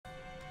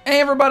Hey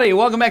everybody,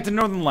 welcome back to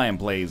Northern Lion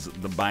Plays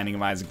The Binding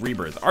of Isaac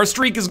Rebirth. Our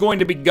streak is going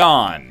to be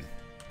gone.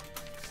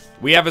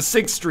 We have a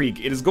 6th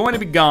streak. It is going to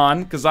be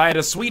gone because I had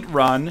a sweet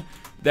run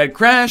that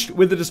crashed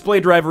with the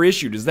display driver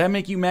issue. Does that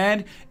make you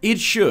mad?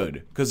 It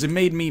should, because it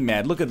made me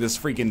mad. Look at this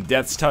freaking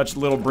Death's Touch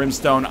little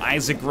Brimstone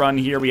Isaac run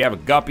here. We have a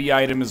Guppy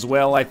item as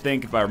well, I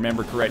think, if I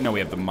remember correct. No,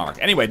 we have the Mark.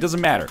 Anyway, it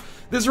doesn't matter.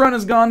 This run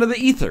has gone to the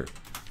ether.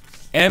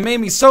 And it made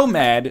me so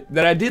mad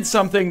that I did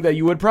something that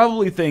you would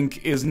probably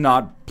think is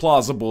not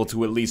plausible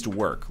to at least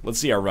work. Let's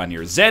see our run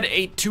here.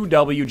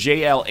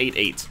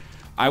 Z82WJL88.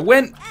 I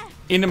went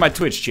into my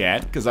Twitch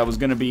chat because I was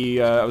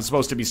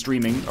supposed to be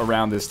streaming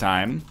around this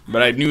time,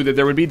 but I knew that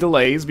there would be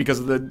delays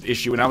because of the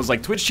issue, and I was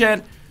like, Twitch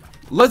chat,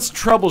 let's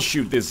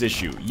troubleshoot this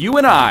issue. You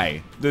and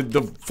I,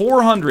 the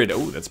 400,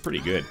 oh, that's pretty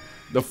good.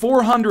 The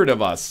 400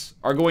 of us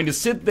are going to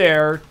sit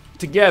there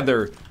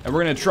together, and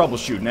we're going to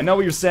troubleshoot. And I know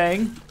what you're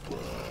saying.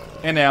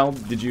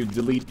 NL, did you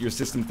delete your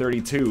System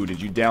 32?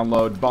 Did you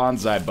download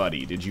Bonsai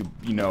Buddy? Did you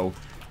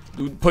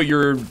put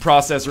your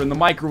processor in the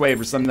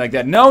microwave or something like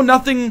that? No,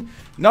 nothing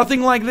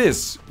like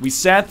this. We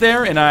sat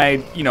there and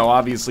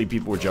obviously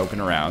people were joking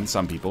around,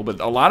 some people, but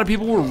a lot of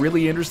people were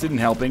really interested in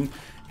helping,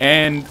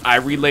 and I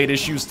relayed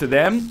issues to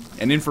them,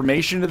 and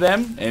information to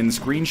them, and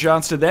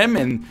screenshots to them,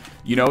 and,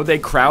 they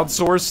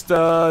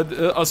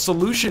crowdsourced a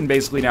solution,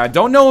 basically. Now, I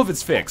don't know if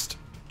it's fixed,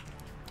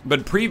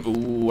 but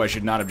ooh, I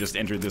should not have just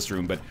entered this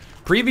room, but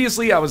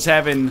previously I was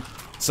having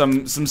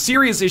some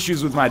serious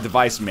issues with my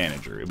device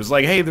manager. It was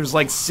like, hey, there's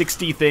like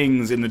 60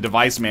 things in the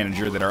device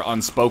manager that are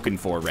unspoken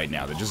for right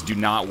now that just do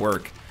not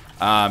work.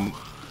 And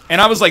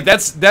I was like,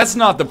 that's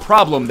not the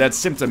problem, that's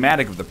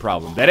symptomatic of the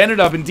problem. That ended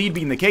up indeed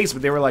being the case,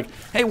 but they were like,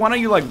 hey, why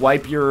don't you like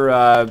wipe your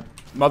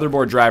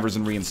motherboard drivers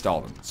and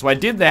reinstall them? So I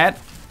did that,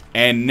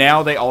 and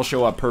now they all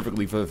show up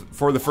perfectly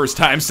for the first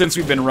time since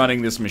we've been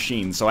running this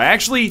machine. So I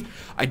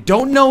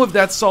don't know if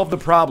that solved the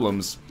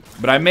problems,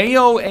 but I may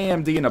owe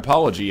AMD an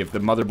apology if the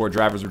motherboard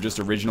drivers were just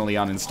originally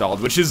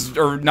uninstalled,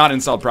 or not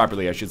installed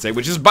properly, I should say,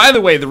 which is, by the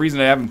way, the reason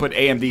I haven't put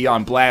AMD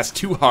on blast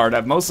too hard.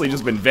 I've mostly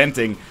just been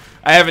venting.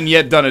 I haven't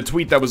yet done a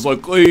tweet that was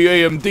like,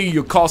 hey, AMD,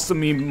 you're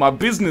costing me my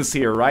business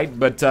here, right?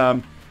 But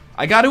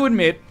I got to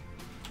admit,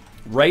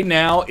 right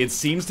now, it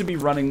seems to be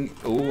running,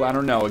 oh, I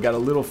don't know, it got a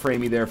little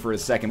framey there for a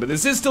second, but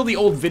this is still the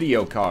old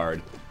video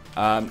card.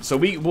 So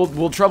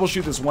we'll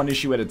troubleshoot this one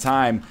issue at a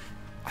time.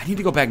 I need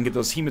to go back and get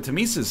those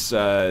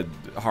hematemesis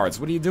hearts.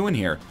 What are you doing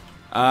here?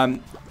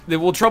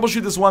 We'll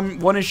troubleshoot this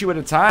one issue at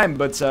a time,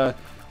 but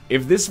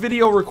if this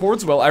video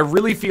records well, I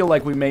really feel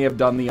like we may have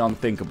done the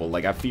unthinkable.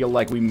 Like, I feel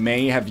like we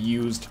may have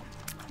used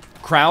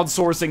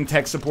crowdsourcing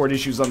tech support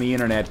issues on the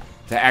internet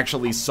to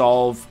actually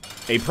solve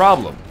a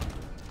problem.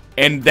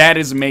 And that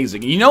is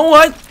amazing. You know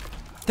what?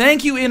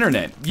 Thank you,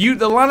 internet. A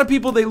lot of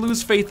people, they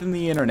lose faith in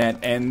the internet,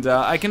 and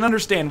I can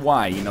understand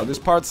why. There's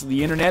parts of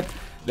the internet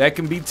that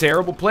can be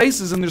terrible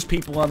places, and there's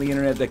people on the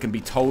internet that can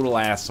be total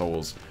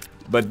assholes.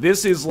 But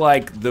this is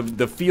like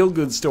the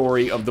feel-good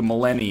story of the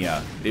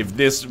millennia. If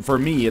this, for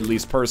me at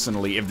least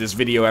personally, if this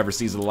video ever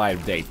sees the light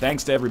of day.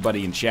 Thanks to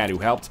everybody in chat who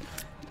helped.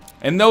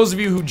 And those of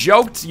you who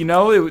joked,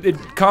 it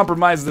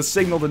compromised the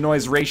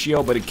signal-to-noise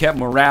ratio, but it kept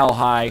morale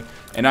high,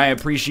 and I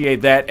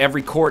appreciate that.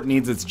 Every court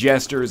needs its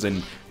jesters,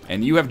 and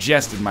you have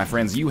jested, my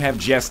friends. You have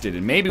jested,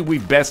 and maybe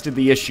we've bested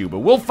the issue, but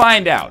we'll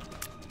find out.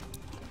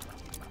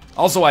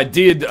 Also, I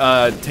did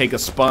take a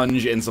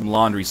sponge and some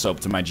laundry soap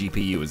to my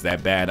GPU. Is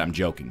that bad? I'm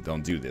joking.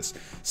 Don't do this.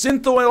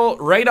 Synth oil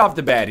right off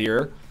the bat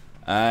here.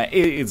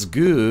 It's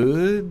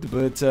good,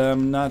 but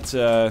I'm not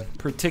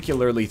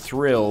particularly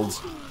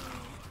thrilled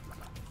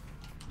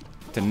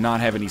to not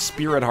have any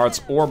spirit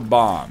hearts or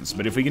bombs.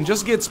 But if we can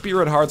just get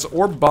spirit hearts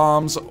or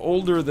bombs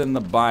older than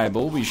the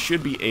Bible, we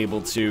should be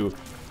able to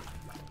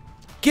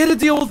get a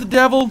deal with the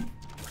devil.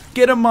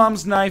 Get a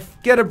mom's knife,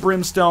 get a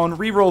brimstone,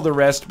 reroll the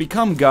rest,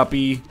 become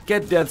Guppy,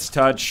 get Death's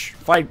Touch,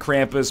 fight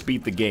Krampus,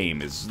 beat the game.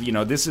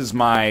 This is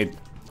my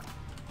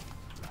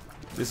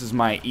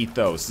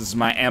ethos. This is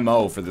my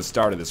MO for the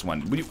start of this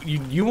one.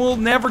 You will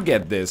never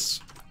get this.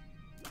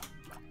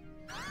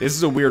 This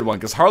is a weird one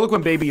because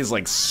Harlequin Baby is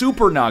like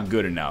super not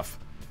good enough.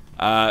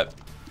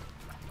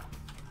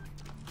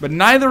 But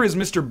neither is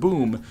Mr.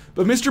 Boom.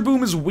 But Mr.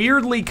 Boom is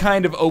weirdly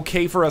kind of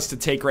okay for us to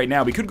take right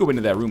now. We could go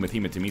into that room with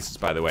hematemesis,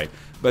 by the way.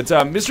 But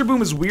Mr.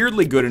 Boom is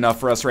weirdly good enough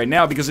for us right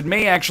now because it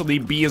may actually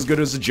be as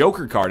good as a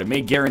Joker card. It may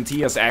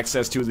guarantee us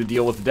access to the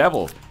deal with the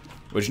devil.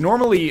 Which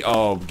normally,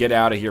 oh, get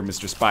out of here,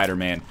 Mr.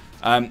 Spider-Man.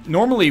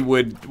 Normally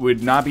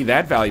would not be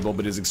that valuable,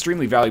 but is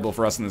extremely valuable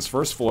for us in this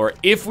first floor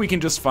if we can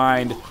just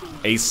find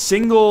a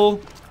single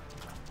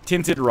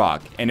tinted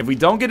rock. And if we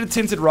don't get a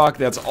tinted rock,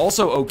 that's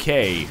also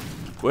okay.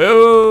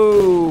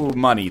 Whoa,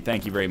 money,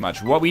 thank you very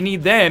much. What we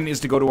need then is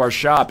to go to our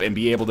shop and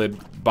be able to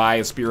buy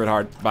a spirit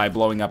heart by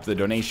blowing up the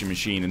donation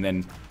machine, and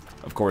then,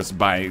 of course,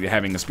 by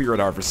having a spirit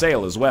heart for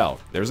sale as well.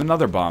 There's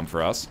another bomb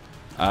for us.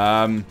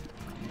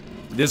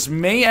 this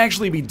may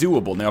actually be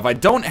doable. Now, if I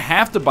don't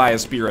have to buy a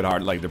Spirit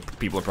Heart, like, the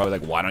people are probably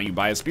like, why don't you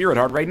buy a Spirit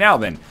Heart right now,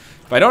 then?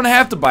 If I don't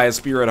have to buy a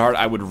Spirit Heart,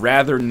 I would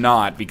rather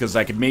not, because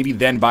I could maybe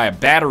then buy a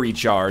battery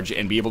charge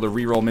and be able to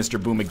reroll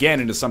Mr. Boom again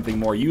into something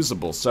more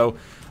usable. So,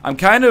 I'm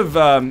kind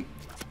of,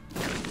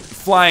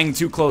 flying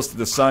too close to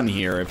the sun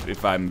here,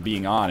 if I'm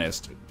being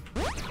honest.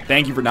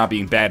 Thank you for not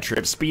being bad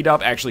trip. Speed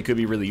up actually could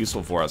be really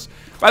useful for us.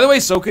 By the way,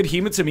 so could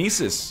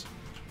Hematemesis.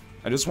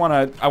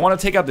 I wanna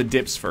take out the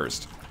dips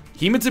first.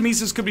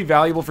 Hematemesis could be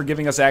valuable for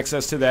giving us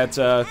access to that,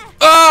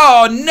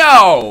 Oh,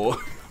 no!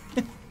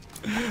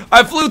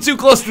 I flew too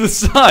close to the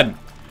sun!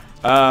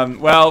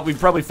 Well, we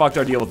probably fucked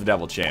our deal with the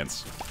devil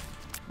chance.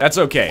 That's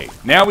okay.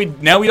 Now we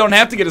don't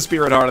have to get a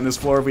Spirit Heart on this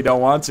floor if we don't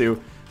want to.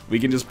 We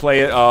can just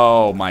play it.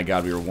 Oh my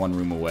god, we were one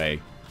room away.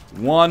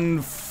 One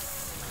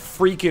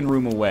freaking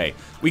room away.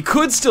 We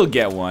could still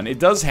get one. It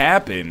does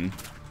happen.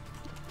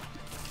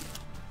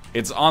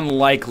 It's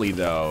unlikely,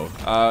 though.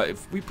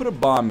 If we put a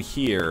bomb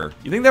here,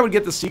 you think that would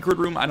get the secret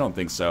room? I don't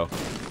think so.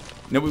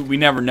 No, we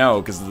never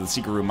know, because the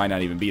secret room might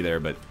not even be there,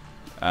 but...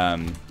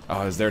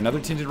 oh, is there another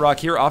tinted rock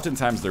here?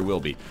 Oftentimes there will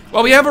be.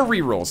 Well, we have a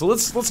reroll, so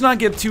let's not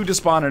get too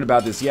despondent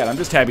about this yet. I'm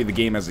just happy the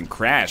game hasn't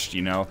crashed,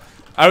 you know?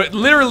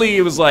 Literally,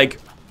 it was like...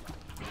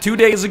 2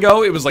 days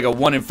ago, it was like a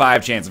 1 in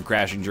 5 chance of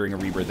crashing during a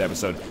Rebirth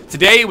episode.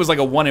 Today, it was like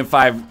a 1 in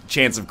 5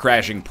 chance of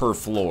crashing per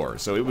floor.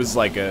 So it was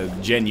like a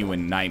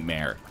genuine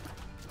nightmare.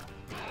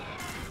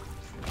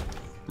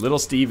 Little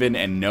Steven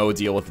and no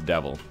deal with the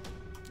devil.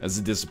 That's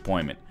a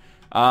disappointment.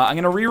 I'm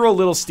gonna reroll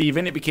Little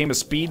Steven. It became a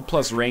speed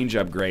plus range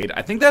upgrade.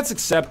 I think that's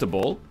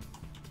acceptable.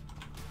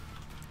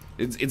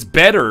 It's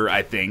better,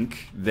 I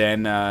think,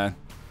 than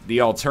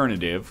the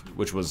alternative,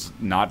 which was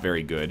not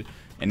very good.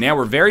 And now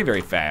we're very,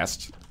 very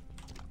fast.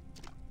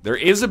 There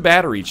is a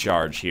battery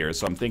charge here,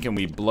 so I'm thinking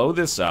we blow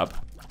this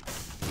up.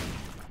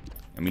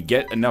 And we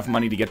get enough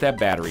money to get that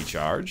battery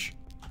charge.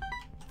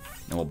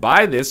 And we'll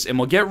buy this, and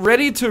we'll get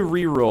ready to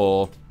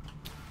reroll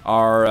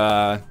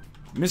our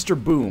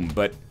Mr. Boom.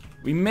 But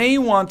we may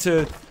want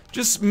to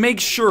just make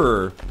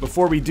sure,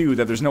 before we do,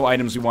 that there's no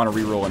items we want to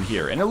reroll in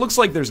here. And it looks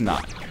like there's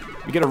not.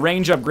 We get a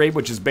range upgrade,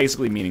 which is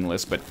basically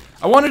meaningless. But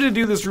I wanted to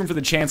do this room for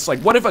the chance,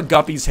 like, what if a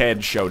Guppy's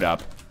head showed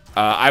up?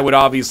 I would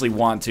obviously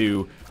want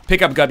to...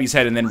 pick up Guppy's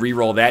head and then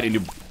re-roll that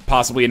into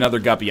possibly another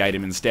Guppy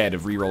item instead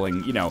of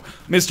re-rolling, you know,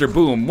 Mr.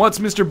 Boom. What's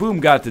Mr. Boom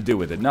got to do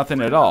with it?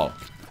 Nothing at all.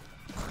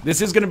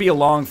 This is going to be a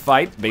long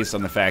fight based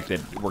on the fact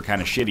that we're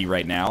kind of shitty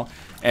right now.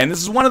 And this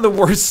is one of the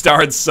worst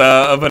starts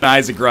of an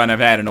Isaac run I've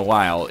had in a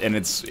while. And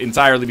it's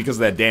entirely because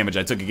of that damage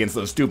I took against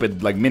those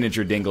stupid, like,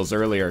 miniature dingles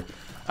earlier.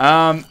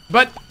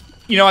 But,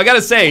 you know, I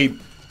gotta say,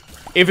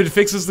 if it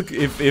fixes the...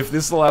 If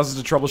this allows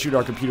us to troubleshoot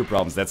our computer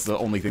problems, that's the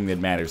only thing that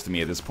matters to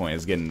me at this point,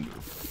 is getting...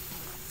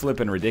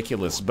 flippin'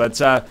 ridiculous.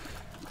 But,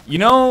 you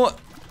know,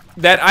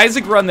 that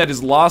Isaac run that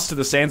is lost to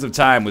the sands of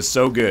time was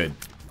so good.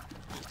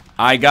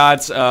 I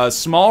got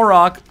Small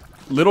Rock,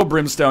 Little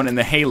Brimstone, and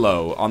the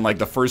Halo on, like,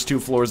 the first 2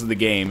 floors of the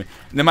game.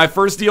 And then my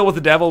first deal with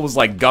the devil was,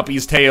 like,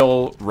 Guppy's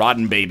Tail,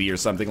 Rotten Baby, or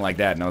something like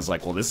that. And I was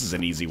like, well, this is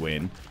an easy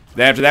win.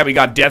 Then after that, we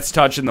got Death's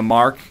Touch and the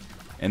Mark.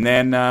 And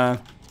then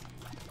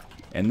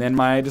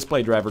my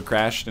display driver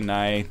crashed, and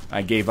I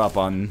gave up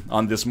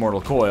on this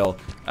mortal coil.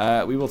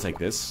 We will take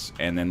this,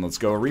 and then let's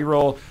go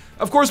reroll.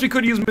 Of course, we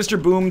could use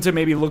Mr. Boom to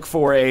maybe look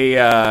for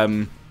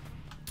a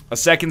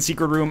second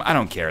secret room. I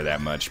don't care that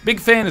much. Big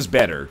Fan is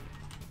better,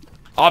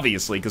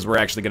 obviously, because we're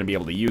actually going to be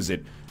able to use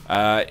it.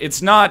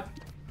 It's not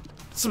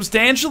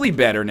substantially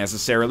better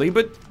necessarily,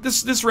 but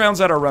this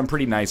rounds out our run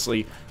pretty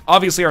nicely.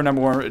 Obviously, our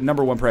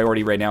number one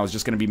priority right now is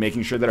just going to be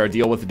making sure that our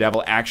deal with the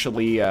devil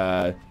actually,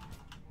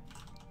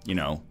 you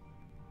know,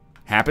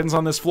 happens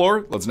on this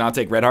floor. Let's not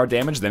take red heart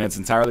damage, then it's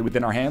entirely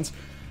within our hands.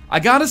 I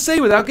gotta say,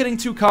 without getting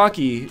too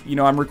cocky, you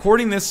know, I'm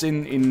recording this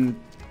in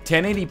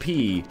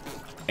 1080p,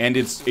 and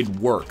it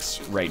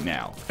works right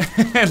now.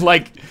 And,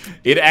 like,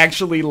 it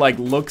actually, like,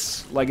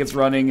 looks like it's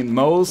running in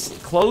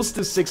most close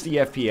to 60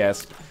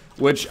 FPS,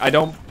 which I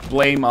don't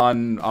blame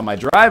on my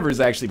drivers,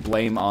 I actually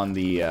blame on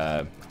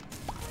the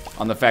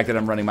fact that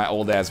I'm running my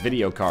old-ass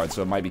video card,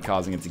 so it might be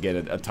causing it to get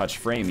a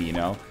touch framey, you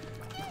know?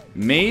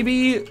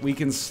 Maybe we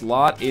can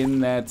slot in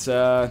that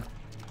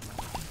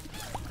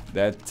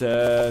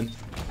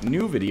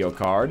new video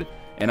card,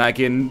 and I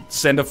can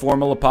send a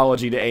formal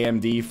apology to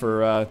AMD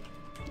for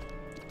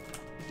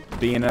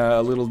being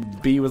a little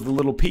B with a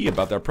little P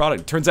about their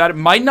product. Turns out it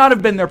might not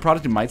have been their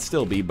product, it might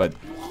still be, but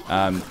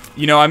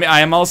you know,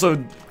 I am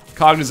also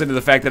cognizant of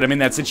the fact that I'm in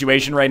that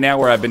situation right now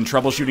where I've been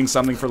troubleshooting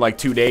something for like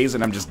 2 days,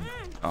 and I'm just...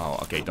 Oh,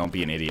 okay, don't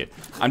be an idiot.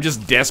 I'm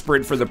just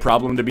desperate for the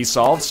problem to be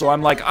solved, so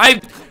I'm like,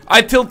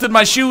 I tilted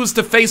my shoes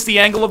to face the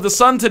angle of the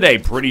sun today.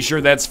 Pretty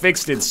sure that's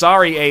fixed it.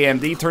 Sorry,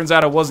 AMD. Turns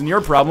out it wasn't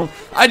your problem.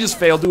 I just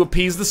failed to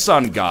appease the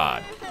sun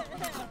god.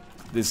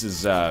 This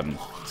is,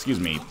 excuse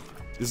me.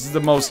 This is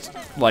the most,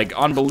 like,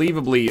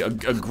 unbelievably,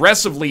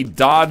 aggressively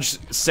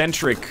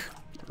dodge-centric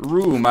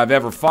room I've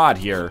ever fought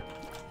here.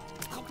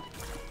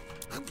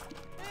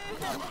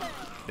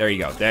 There you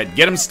go. Get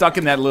him stuck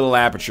in that little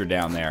aperture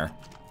down there.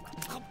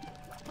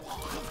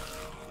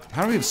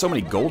 How do we have so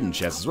many golden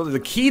chests? Well, the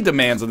key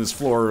demands on this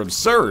floor are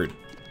absurd.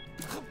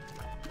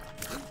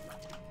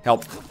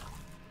 Help.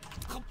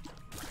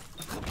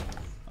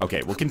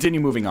 Okay, we'll continue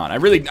moving on.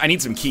 I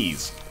need some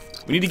keys.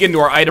 We need to get into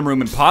our item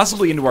room and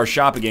possibly into our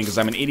shop again because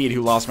I'm an idiot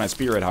who lost my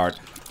spirit heart.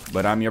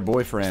 But I'm your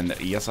boyfriend.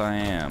 Yes, I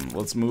am.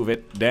 Let's move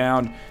it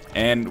down.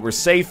 And we're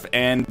safe.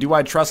 And do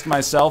I trust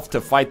myself to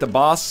fight the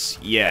boss?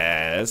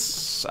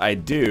 Yes, I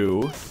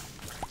do.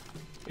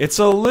 It's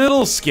a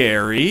little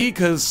scary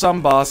because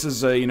some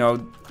bosses, you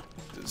know,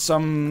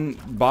 some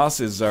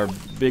bosses are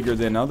bigger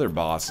than other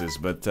bosses.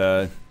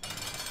 But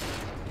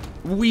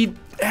we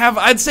have,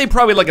 I'd say,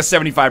 probably like a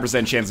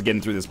 75% chance of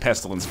getting through this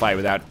Pestilence fight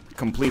without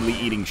completely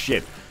eating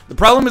shit. The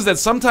problem is that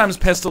sometimes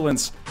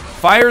Pestilence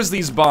fires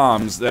these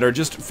bombs that are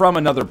just from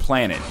another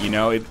planet, you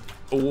know?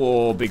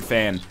 Oh, big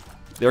fan.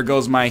 There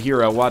goes my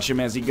hero. Watch him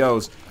as he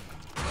goes.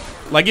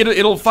 Like,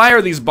 it'll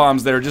fire these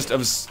bombs that are just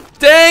of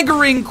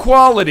staggering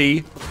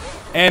quality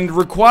and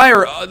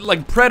require,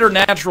 like,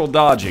 preternatural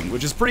dodging,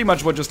 which is pretty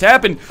much what just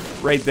happened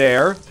right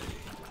there.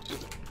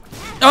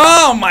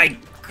 Oh, my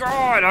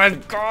God!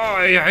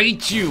 I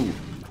hate you!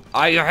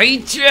 I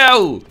hate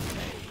you!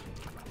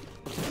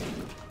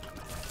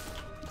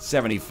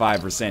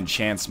 75%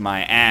 chance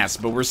my ass,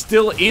 but we're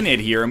still in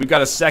it here, and we've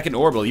got a second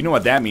orbital. You know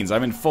what that means.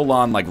 I'm in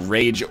full-on, like,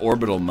 rage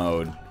orbital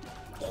mode.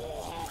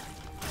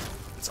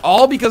 It's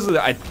all because of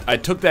I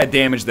took that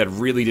damage that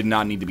really did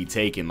not need to be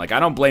taken. Like,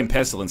 I don't blame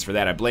Pestilence for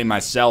that. I blame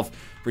myself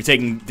for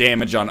taking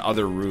damage on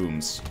other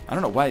rooms. I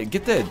don't know why.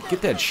 Get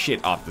that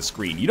shit off the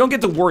screen. You don't get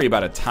to worry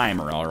about a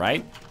timer,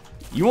 alright?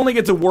 You only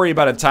get to worry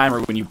about a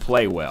timer when you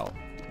play well.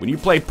 When you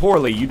play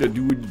poorly, you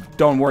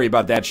don't worry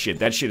about that shit.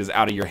 That shit is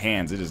out of your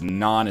hands. It is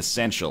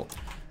non-essential.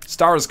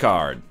 Stars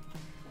card.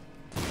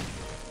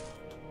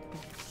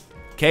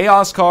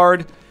 Chaos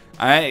card.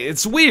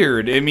 It's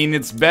weird. I mean,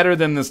 it's better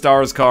than the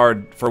Stars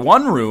card for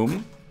one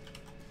room.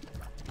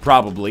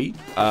 Probably.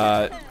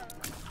 But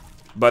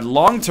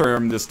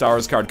long-term, the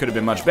Stars card could have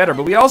been much better.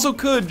 But we also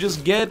could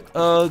just get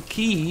a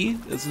key.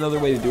 That's another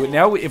way to do it.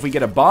 Now, if we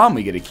get a bomb,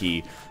 we get a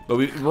key. But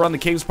we're on the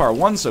Caves Part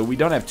 1, so we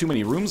don't have too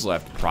many rooms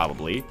left,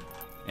 probably.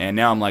 And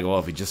now I'm like, well,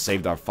 if we just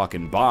saved our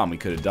fucking bomb, we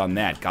could have done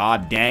that.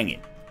 God dang it.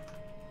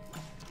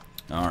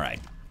 Alright.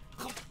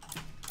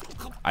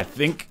 I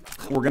think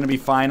we're gonna be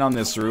fine on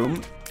this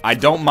room. I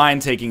don't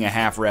mind taking a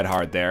half red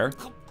heart there.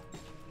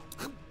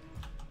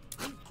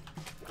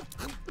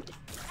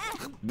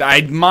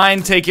 I'd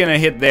mind taking a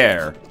hit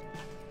there.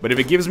 But if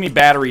it gives me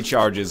battery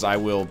charges, I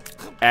will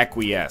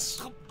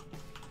acquiesce.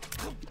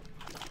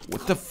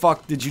 What the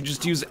fuck? Did you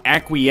just use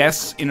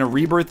acquiesce in a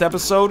Rebirth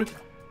episode?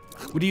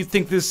 What do you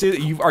think this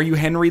is? Are you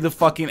Henry the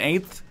fucking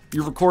 8th?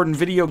 You're recording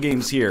video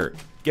games here.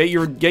 Get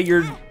your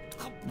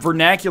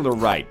vernacular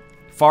right.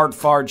 Fart,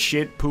 fart,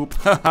 shit, poop.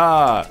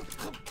 Haha.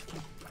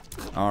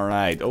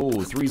 Alright. Oh,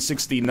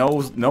 360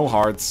 no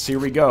hearts. Here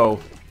we go.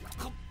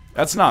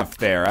 That's not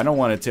fair. I don't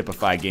want to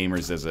typify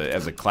gamers as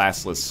a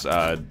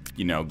classless,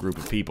 you know, group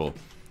of people.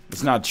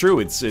 It's not true.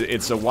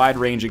 It's a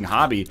wide-ranging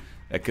hobby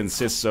that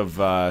consists of,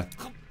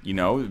 you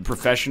know,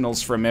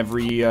 professionals from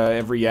every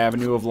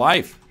avenue of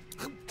life.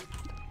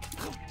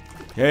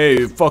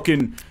 Hey,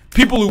 fucking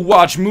people who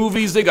watch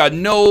movies, they got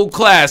no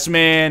class,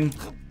 man.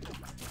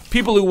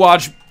 People who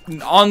watch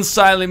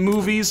on-silent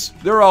movies,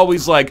 they're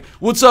always like,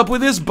 what's up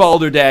with this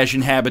balderdash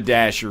and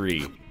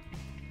haberdashery?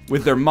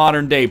 With their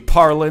modern-day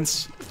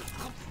parlance.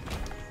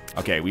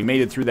 Okay, we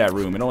made it through that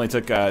room. It only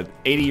took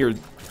 80 or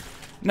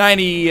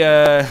 90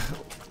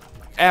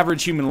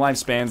 average human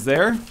lifespans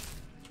there.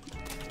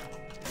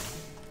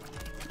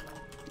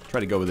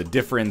 Try to go with a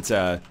different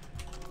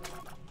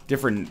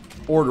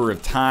order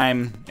of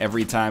time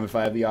every time if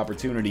I have the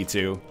opportunity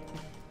to.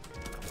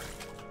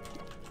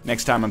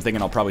 Next time I'm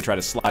thinking I'll probably try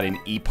to slide in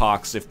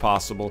epochs if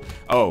possible.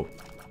 Oh,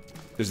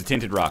 there's a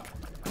tinted rock.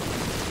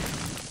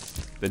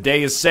 The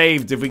day is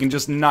saved if we can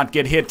just not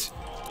get hit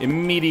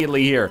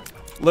immediately here.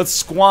 Let's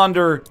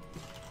squander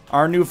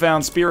our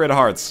newfound spirit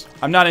hearts.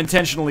 I'm not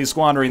intentionally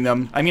squandering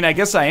them. I mean, I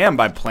guess I am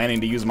by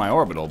planning to use my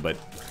orbital, but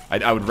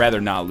I would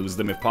rather not lose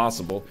them if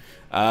possible.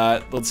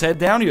 Let's head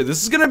down here.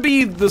 This is gonna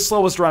be the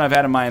slowest run I've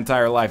had in my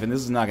entire life, and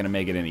this is not gonna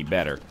make it any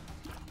better.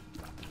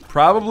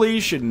 Probably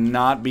should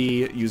not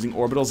be using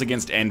orbitals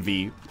against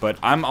Envy, but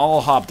I'm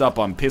all hopped up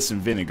on piss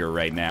and vinegar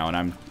right now,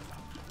 and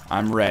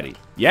I'm ready.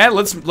 Yeah,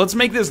 let's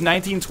make this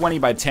 1920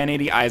 by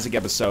 1080 Isaac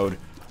episode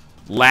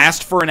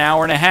last for an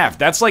hour and a half.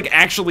 That's like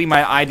actually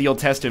my ideal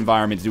test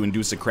environment to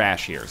induce a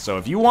crash here. So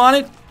if you want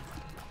it,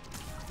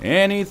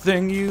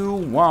 anything you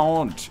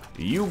want,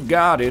 you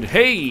got it.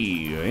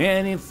 Hey,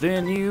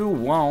 anything you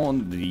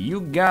want,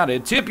 you got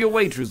it. Tip your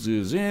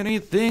waitresses,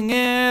 anything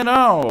at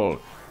all.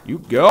 You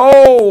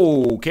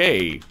go.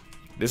 Okay,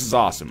 this is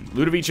awesome.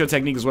 Ludovico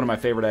technique is one of my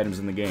favorite items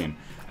in the game.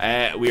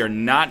 We are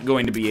not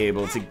going to be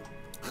able to.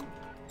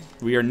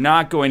 We are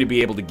not going to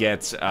be able to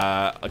get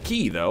a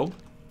key though.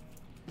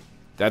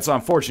 That's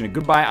unfortunate.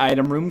 Goodbye,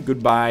 item room.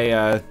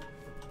 Goodbye,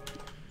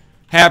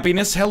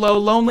 happiness. Hello,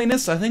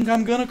 loneliness. I think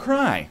I'm gonna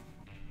cry.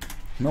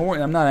 No,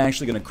 I'm not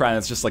actually gonna cry.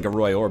 That's just like a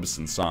Roy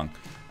Orbison song.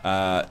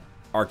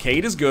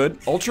 Arcade is good.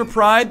 Ultra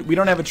Pride, we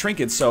don't have a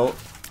trinket, so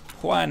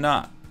why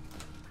not?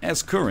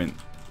 As current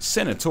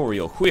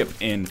senatorial whip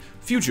and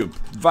future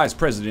vice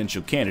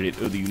presidential candidate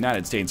of the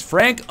United States,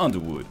 Frank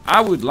Underwood,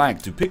 I would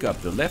like to pick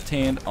up the left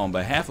hand on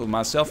behalf of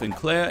myself and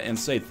Claire and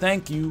say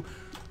thank you,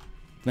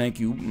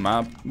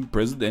 my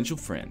presidential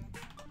friend.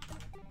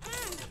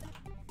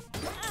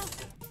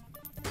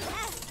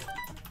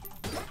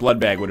 Blood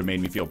bag would have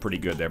made me feel pretty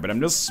good there, but I'm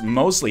just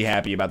mostly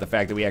happy about the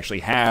fact that we actually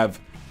have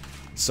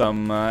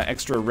some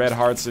extra red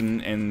hearts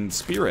and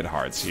spirit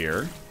hearts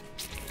here.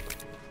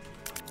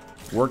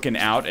 Working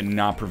out and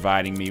not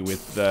providing me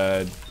with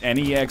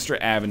any extra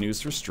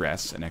avenues for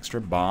stress. An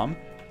extra bomb.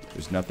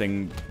 There's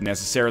nothing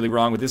necessarily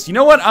wrong with this. You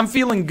know what? I'm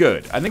feeling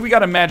good. I think we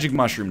got a magic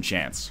mushroom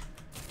chance.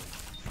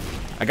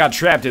 I got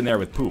trapped in there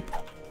with poop.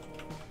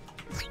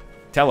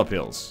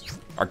 Telepills.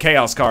 Our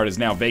chaos card has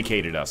now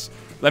vacated us.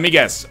 Let me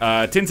guess.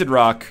 Tinted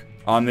rock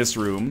on this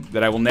room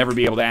that I will never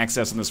be able to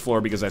access on this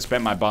floor because I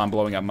spent my bomb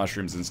blowing up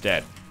mushrooms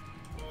instead.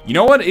 You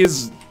know what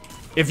is...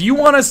 If you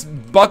want to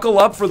buckle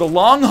up for the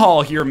long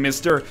haul here,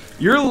 mister,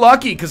 you're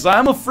lucky because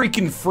I'm a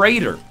freaking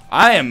freighter.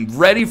 I am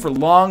ready for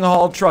long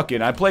haul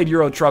trucking. I played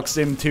Euro Truck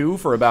Sim 2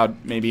 for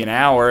about maybe an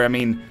hour. I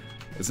mean,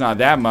 it's not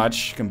that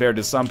much compared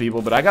to some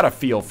people, but I got a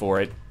feel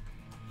for it.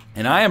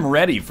 And I am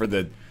ready for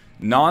the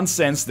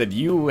nonsense that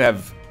you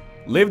have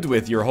lived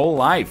with your whole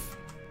life.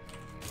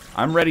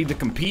 I'm ready to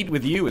compete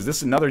with you. Is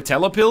this another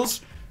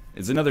Telepills?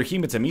 It's another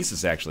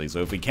hematemesis, actually,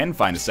 so if we can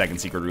find a second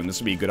secret room,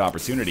 this would be a good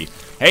opportunity.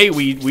 Hey,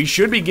 we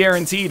should be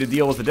guaranteed to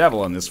deal with the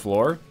devil on this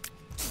floor,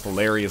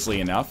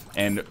 hilariously enough.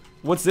 And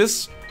what's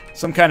this?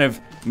 Some kind of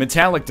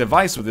metallic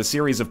device with a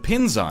series of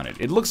pins on it.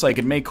 It looks like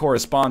it may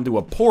correspond to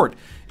a port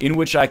in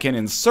which I can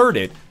insert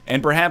it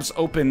and perhaps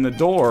open the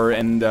door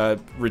and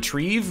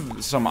retrieve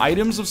some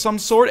items of some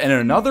sort. And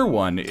another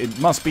one, it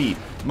must be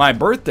my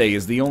birthday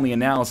is the only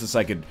analysis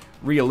I could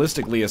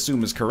realistically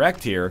assume is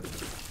correct here.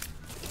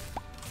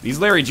 These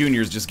Larry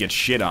Juniors just get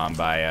shit on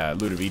by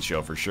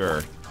Ludovico for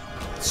sure.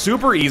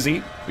 Super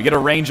easy. We get a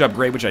range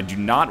upgrade, which I do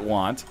not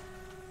want.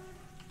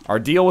 Our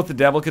deal with the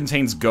devil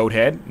contains goat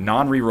head,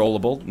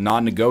 non-rerollable,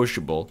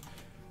 non-negotiable.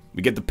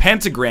 We get the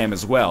pentagram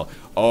as well.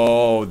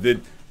 Oh,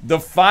 the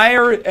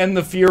fire and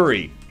the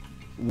fury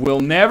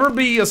will never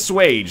be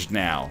assuaged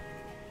now.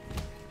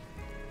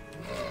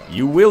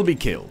 You will be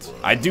killed.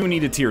 I do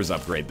need a tears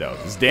upgrade though.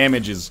 This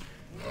damage is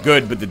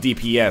good, but the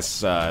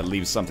DPS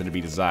leaves something to be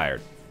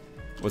desired.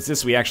 What's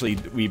this? We actually,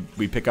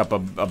 we pick up a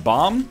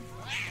bomb?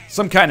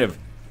 Some kind of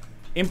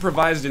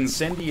improvised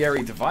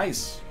incendiary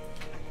device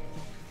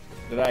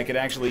that I could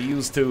actually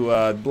use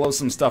to blow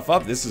some stuff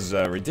up. This is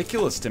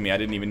ridiculous to me. I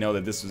didn't even know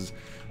that this was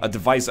a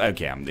device.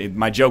 Okay,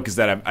 my joke is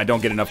that I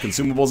don't get enough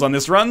consumables on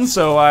this run,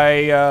 so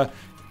I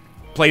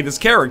play this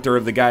character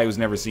of the guy who's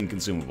never seen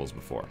consumables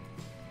before.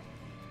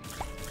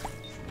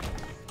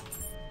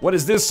 What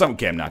is this?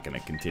 Okay, I'm not going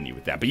to continue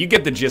with that, but you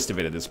get the gist of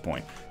it at this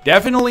point.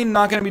 Definitely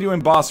not going to be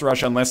doing boss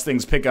rush unless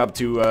things pick up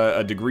to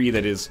a degree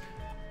that is,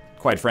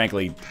 quite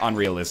frankly,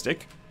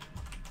 unrealistic.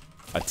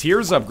 A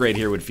tears upgrade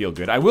here would feel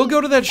good. I will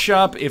go to that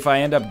shop if I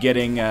end up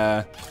getting,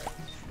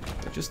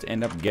 just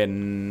end up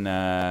getting,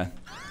 a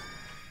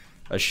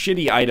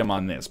shitty item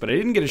on this. But I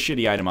didn't get a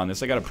shitty item on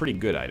this. I got a pretty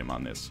good item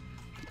on this.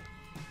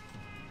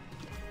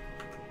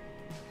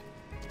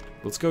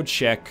 Let's go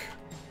check.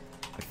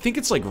 I think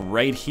it's like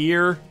right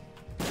here.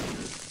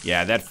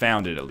 Yeah, that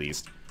found it at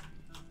least.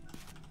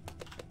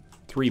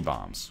 3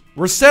 bombs.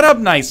 We're set up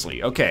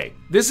nicely. Okay,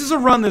 this is a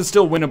run that's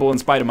still winnable in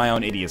spite of my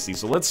own idiocy.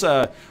 So let's,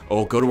 go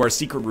to our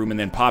secret room and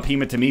then pop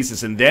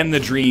hematemesis, and then the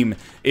dream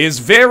is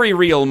very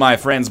real, my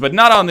friends. But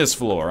not on this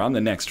floor, on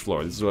the next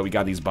floor. This is what we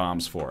got these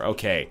bombs for.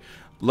 Okay,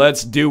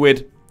 let's do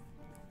it.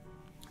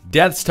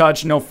 Death's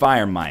Touch, no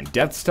Fire Mine.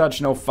 Death's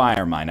Touch, no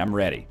Fire Mine. I'm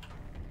ready.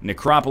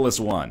 Necropolis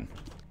 1.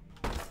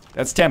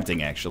 That's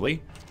tempting,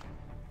 actually.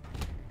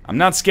 I'm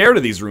not scared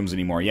of these rooms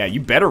anymore. Yeah, you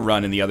better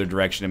run in the other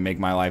direction and make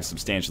my life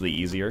substantially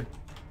easier.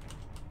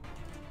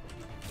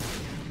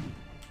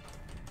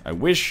 I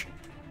wish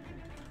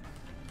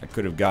I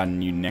could have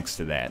gotten you next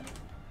to that.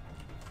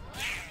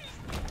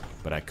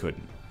 But I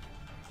couldn't.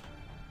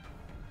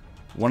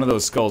 One of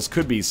those skulls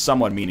could be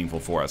somewhat meaningful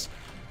for us.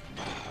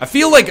 I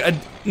feel like,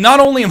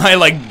 not only am I,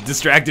 like,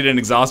 distracted and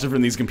exhausted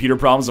from these computer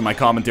problems, and my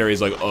commentary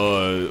is like,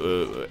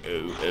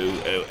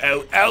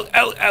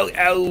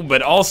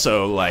 but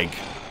also, like,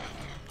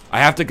 I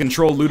have to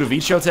control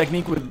Ludovico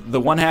technique with the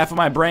one half of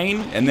my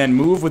brain, and then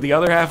move with the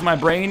other half of my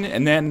brain,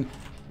 and then,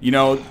 you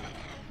know,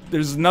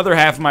 there's another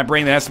half of my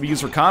brain that has to be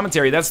used for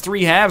commentary. That's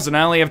 3 halves, and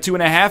I only have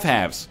 2.5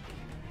 halves.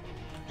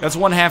 That's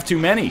 1 half too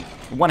many.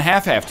 1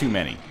 half too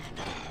many.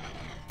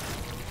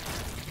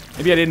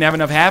 Maybe I didn't have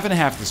enough half and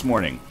half this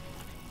morning.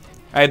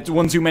 I had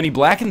 1 too many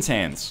black and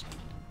tans.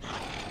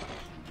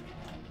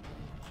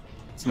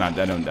 It's not,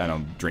 I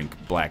don't drink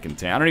black and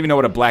tan. I don't even know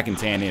what a black and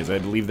tan is. I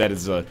believe that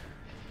is a...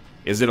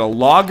 Is it a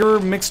lager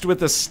mixed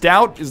with a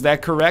stout? Is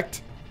that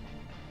correct?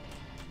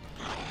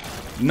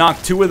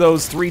 Knock 2 of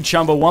those 3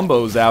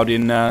 Chumbawumbos out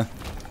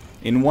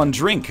in 1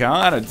 drink,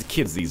 huh?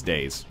 Kids these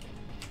days.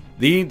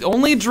 The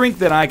only drink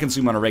that I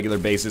consume on a regular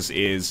basis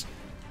is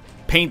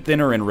paint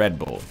thinner and Red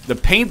Bull. The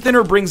paint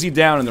thinner brings you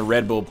down and the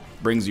Red Bull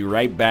brings you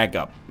right back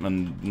up.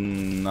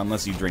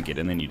 Unless you drink it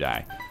and then you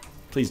die.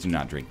 Please do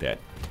not drink that.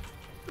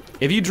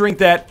 If you drink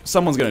that,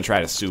 someone's gonna try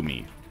to sue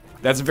me.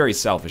 That's a very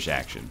selfish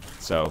action.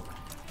 So,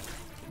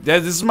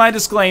 this is my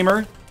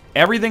disclaimer.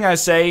 Everything I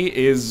say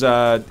is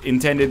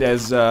intended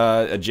as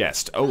a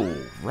jest. Oh,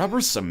 rubber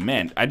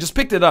cement. I just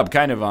picked it up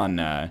kind of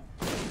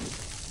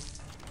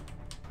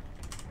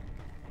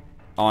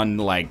on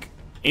like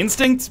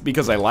instinct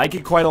because I like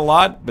it quite a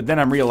lot, but then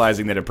I'm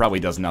realizing that it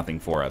probably does nothing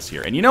for us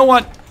here. And you know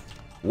what?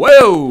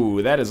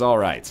 Whoa, that is all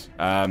right.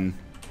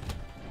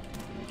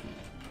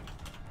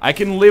 I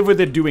can live with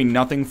it doing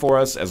nothing for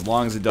us as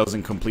long as it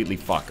doesn't completely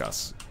fuck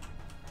us.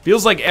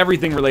 Feels like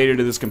everything related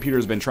to this computer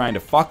has been trying to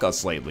fuck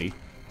us lately.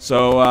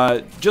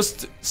 So,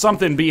 just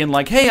something being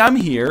like, hey, I'm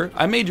here.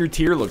 I made your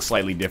tier look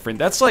slightly different.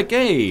 That's like,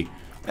 hey,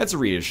 that's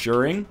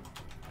reassuring.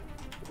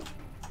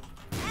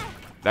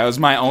 That was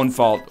my own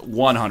fault,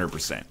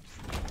 100%.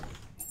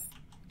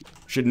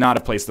 Should not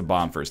have placed the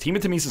bomb first.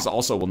 Hematemesis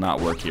also will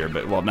not work here,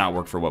 but, well, not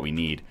work for what we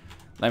need.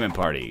 Lemon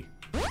Party.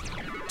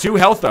 2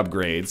 health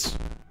upgrades.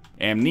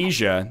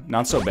 Amnesia,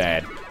 not so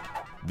bad.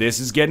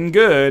 This is getting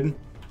good.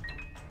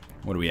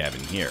 What do we have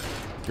in here?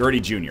 Gertie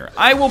Jr.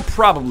 I will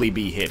probably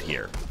be hit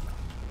here.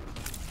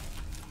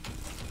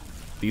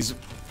 These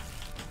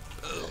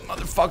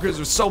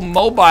motherfuckers are so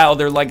mobile,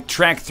 they're like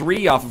track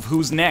 3 off of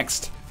Who's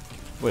Next.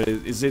 What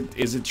is it?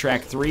 Is it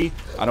track 3?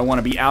 I don't want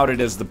to be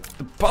outed as the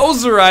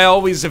poser I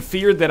always have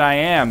feared that I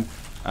am.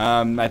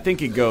 I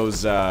think it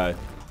goes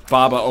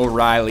Baba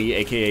O'Reilly,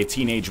 aka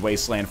Teenage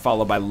Wasteland,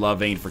 followed by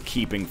Love Ain't for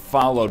Keeping,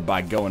 followed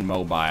by Going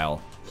Mobile.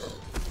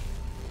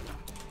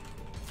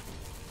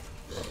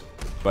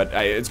 But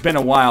it's been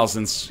a while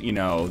since, you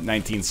know,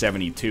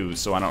 1972,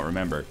 so I don't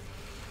remember.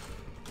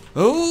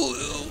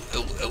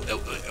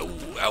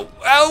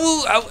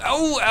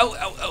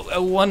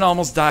 One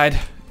almost died.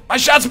 My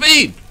shot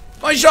speed!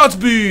 My shot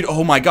speed!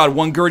 Oh my god,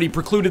 one Gertie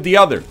precluded the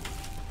other.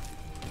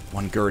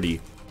 One Gertie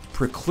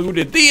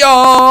precluded the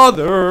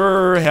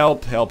other.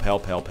 Help, help,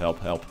 help, help, help,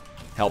 help.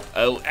 Help.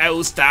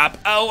 Oh, stop.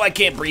 Oh, I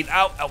can't breathe.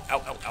 Ow, ow,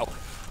 ow, ow, ow.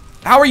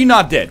 How are you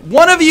not dead?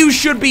 One of you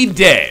should be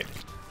dead.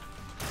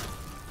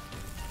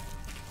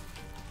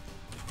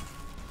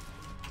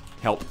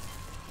 Help.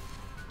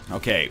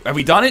 Okay, have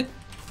we done it?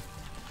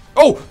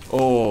 Oh!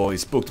 Oh, he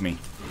spooked me.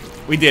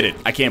 We did it.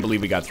 I can't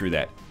believe we got through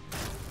that.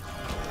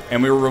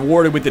 And we were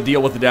rewarded with the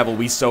deal with the devil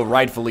we so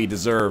rightfully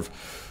deserve.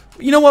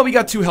 You know what? We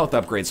got 2 health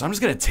upgrades, so I'm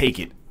just gonna take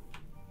it.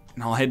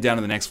 And I'll head down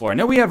to the next floor. I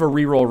know we have a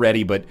reroll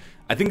ready, but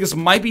I think this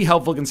might be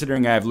helpful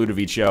considering I have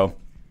Ludovico.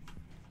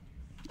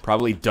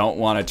 Probably don't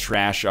want to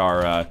trash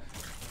our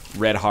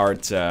Red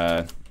Heart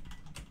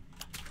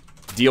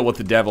deal with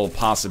the devil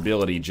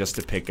possibility just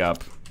to pick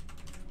up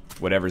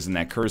whatever's in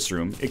that curse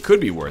room. It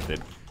could be worth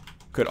it.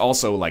 Could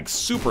also, like,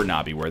 super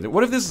not be worth it.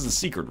 What if this is a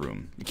secret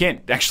room? You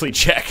can't actually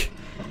check.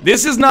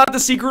 This is not the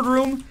secret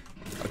room?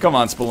 Oh, come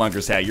on,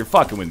 Spelunker's hat. You're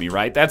fucking with me,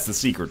 right? That's the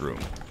secret room.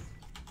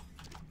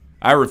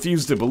 I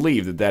refuse to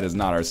believe that that is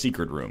not our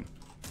secret room.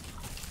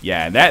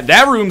 Yeah,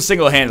 that room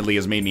single-handedly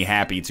has made me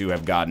happy to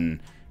have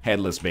gotten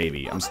Headless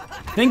Baby. I'm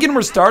thinking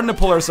we're starting to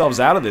pull ourselves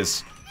out of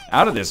this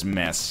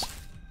mess.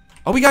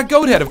 Oh, we got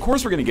Goat Head. Of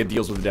course we're gonna get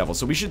deals with the devil.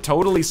 So we should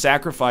totally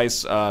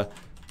sacrifice our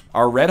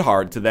Red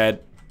Heart to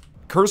that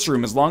curse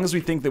room as long as we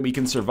think that we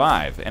can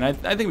survive. And I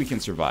think we can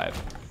survive.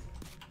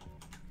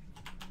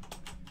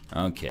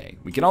 Okay.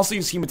 We can also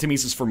use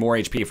Hematemesis for more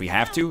HP if we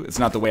have to. It's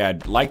not the way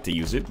I'd like to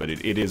use it, but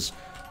it is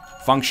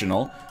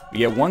functional. We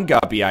get 1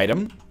 Guppy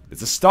item.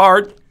 It's a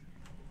start.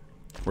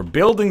 We're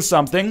building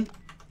something.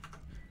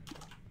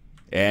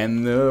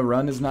 And the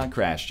run has not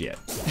crashed yet.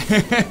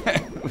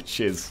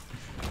 Which is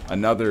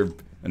another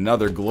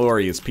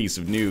glorious piece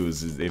of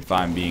news, if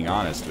I'm being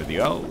honest with you.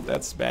 Oh,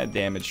 that's bad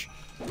damage.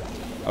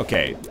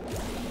 Okay.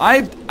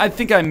 I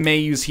think I may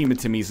use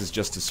Hematemesis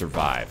just to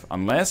survive.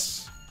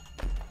 Unless...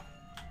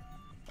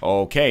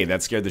 Okay,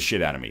 that scared the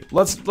shit out of me.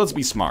 Let's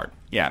be smart.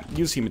 Yeah,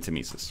 use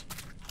Hematemesis.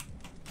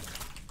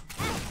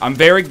 I'm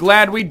very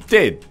glad we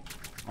did.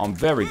 I'm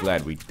very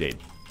glad we did.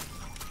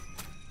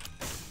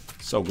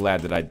 So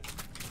glad that I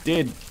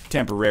did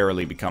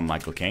temporarily become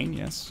Michael Caine,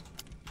 yes.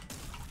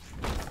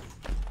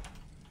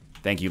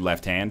 Thank you,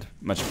 left hand.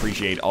 Much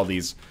appreciate all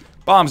these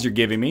bombs you're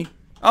giving me.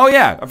 Oh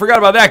yeah, I forgot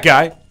about that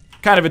guy.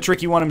 Kind of a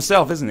tricky one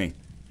himself, isn't he?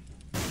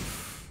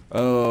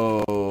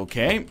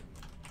 Okay.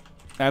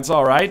 That's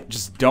alright.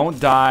 Just don't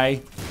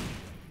die.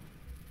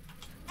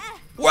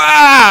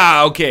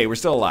 Wow! Okay, we're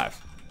still alive.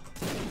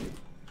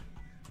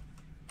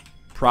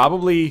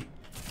 Probably...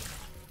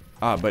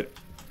 but...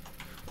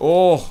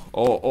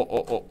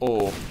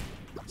 Oh.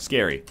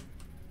 Scary.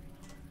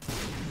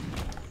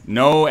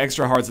 No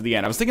extra hearts at the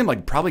end. I was thinking,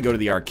 like, probably go to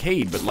the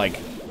arcade, but, like,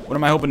 what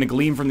am I hoping to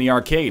glean from the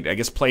arcade? I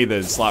guess play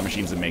the slot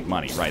machines and make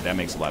money. Right, that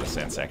makes a lot of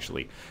sense,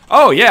 actually.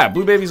 Oh, yeah,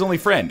 Blue Baby's only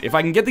friend. If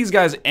I can get these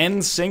guys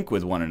in sync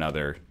with one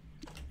another,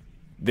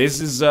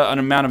 this is an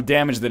amount of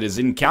damage that is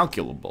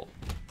incalculable.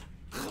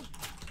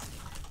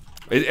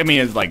 I mean,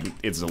 it's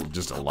like,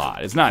 just a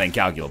lot. It's not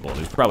incalculable.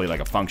 There's probably like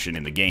a function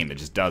in the game that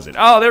just does it.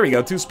 Oh, there we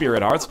go. 2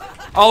 spirit hearts.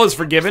 All is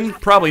forgiven.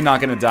 Probably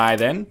not gonna die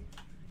then.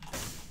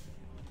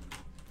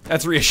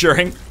 That's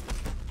reassuring.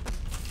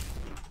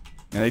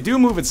 And they do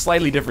move at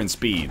slightly different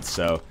speeds,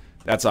 so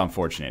that's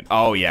unfortunate.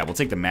 Oh yeah, we'll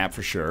take the map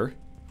for sure.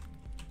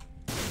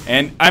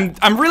 And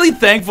I'm really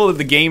thankful that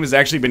the game has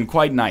actually been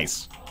quite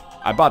nice.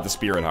 I bought the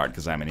Spirit Heart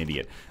because I'm an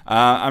idiot.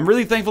 I'm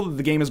really thankful that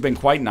the game has been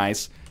quite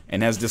nice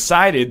and has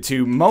decided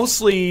to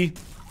mostly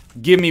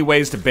give me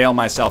ways to bail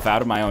myself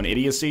out of my own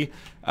idiocy.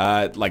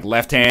 Like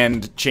left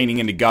hand chaining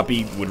into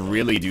Guppy would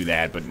really do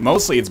that, but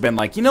mostly it's been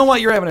like, you know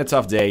what, you're having a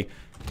tough day.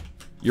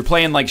 You're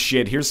playing like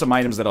shit, here's some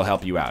items that'll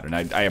help you out, and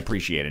I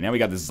appreciate it. Now we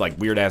got this like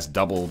weird-ass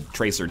double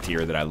tracer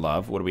tier that I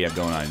love. What do we have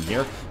going on in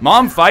here?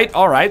 Mom fight,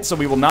 alright, so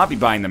we will not be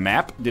buying the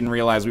map. Didn't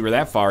realize we were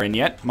that far in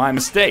yet. My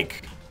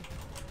mistake.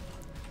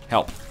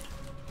 Help.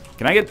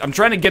 Can I get, I'm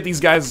trying to get these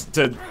guys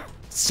to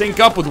sync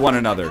up with one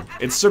another.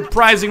 It's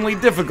surprisingly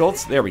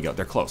difficult. There we go,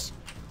 they're close.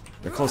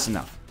 They're close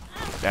enough.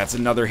 That's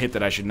another hit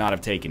that I should not have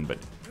taken, but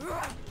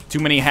too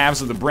many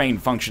halves of the brain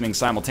functioning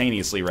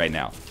simultaneously right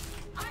now.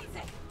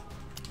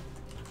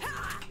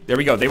 There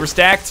we go, they were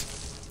stacked.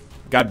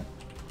 Got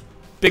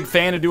big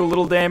fan to do a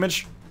little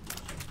damage.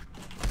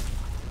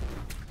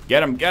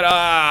 Get him, get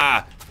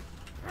him!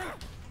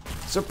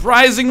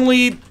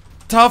 Surprisingly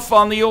tough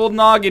on the old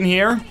noggin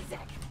here.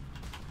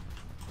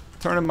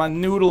 Turning my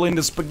noodle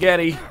into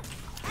spaghetti.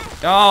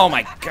 Oh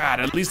my god,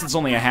 at least it's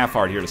only a half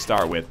heart here to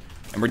start with.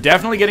 And we're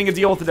definitely getting a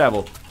deal with the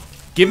devil.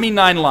 Give me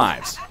 9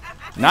 lives.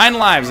 9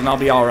 lives and I'll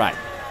be alright.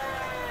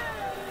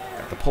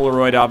 Got the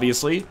Polaroid,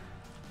 obviously.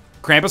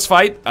 Krampus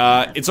fight,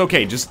 it's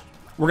okay, just,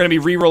 we're gonna be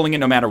re-rolling it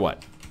no matter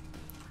what.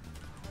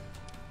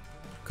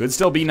 Could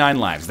still be 9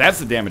 lives, that's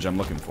the damage I'm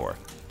looking for.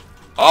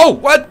 Oh,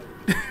 what?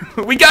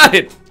 We got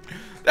it!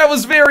 That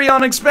was very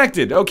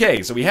unexpected.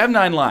 Okay, so we have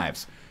 9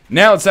 lives.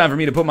 Now it's time for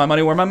me to put my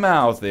money where my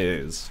mouth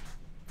is.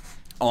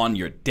 On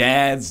your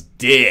dad's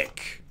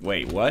dick.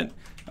 Wait, what?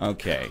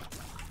 Okay.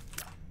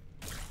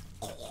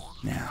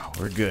 Now,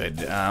 we're good.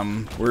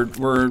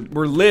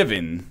 We're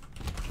living.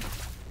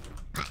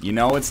 You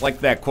know, it's like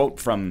that quote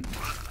from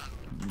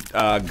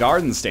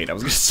Garden State. I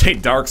was gonna say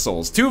Dark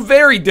Souls. 2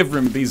 very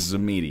different pieces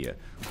of media.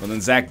 Well, then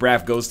Zach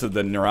Braff goes to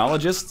the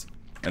neurologist,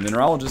 and the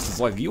neurologist is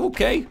like, "You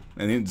okay?"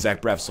 And then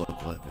Zach Braff's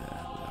like,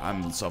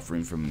 "I'm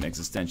suffering from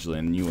existential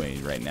ennui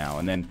right now."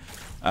 And then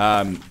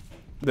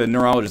the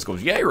neurologist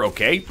goes, "Yeah, you're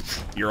okay.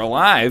 You're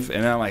alive."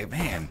 And I'm like,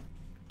 man,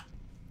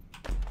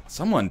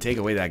 someone take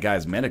away that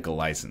guy's medical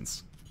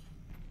license.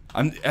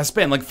 I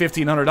spent like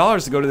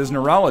 $1,500 to go to this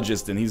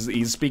neurologist, and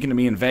he's speaking to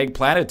me in vague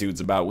platitudes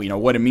about, you know,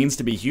 what it means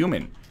to be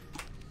human.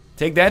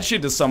 Take that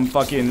shit to some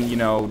fucking, you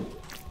know,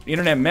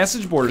 internet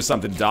message board or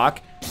something,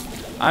 doc.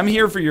 I'm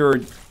here for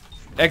your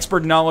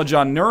expert knowledge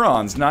on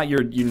neurons, not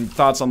your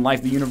thoughts on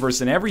life, the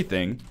universe, and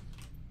everything.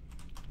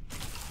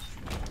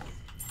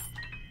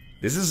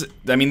 This is,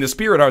 I mean, the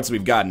spirit hearts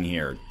we've gotten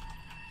here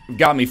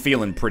got me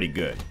feeling pretty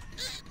good.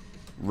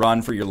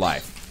 Run for your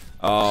life.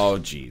 Oh,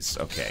 jeez,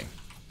 okay.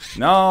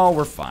 No,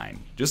 we're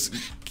fine. Just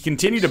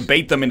continue to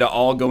bait them into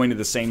all going to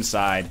the same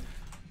side,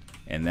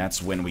 and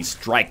that's when we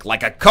strike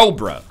like a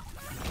cobra.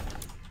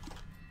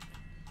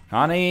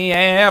 Honey,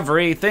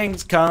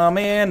 everything's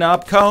coming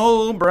up,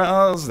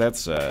 cobras.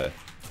 That's you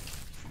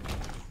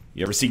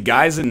ever see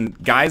guys and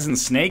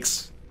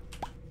snakes?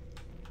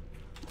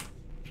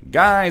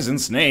 Guys and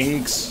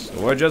snakes.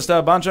 We're just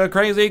a bunch of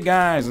crazy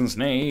guys and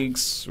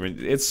snakes.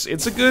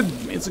 It's a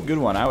good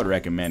one. I would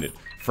recommend it.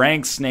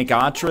 Frank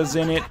Snakeatra's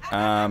in it.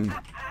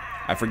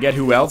 I forget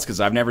who else, because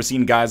I've never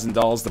seen Guys and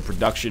Dolls, the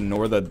production,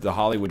 nor the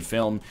Hollywood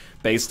film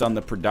based on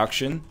the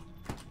production.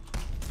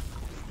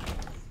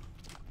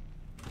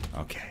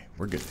 Okay,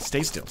 we're good.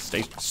 Stay still.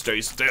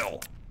 Stay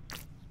still.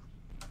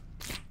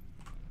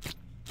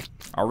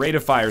 Our rate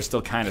of fire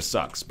still kind of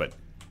sucks, but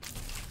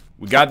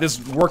we got this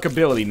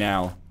workability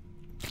now.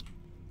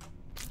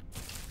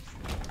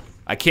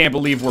 I can't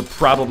believe we're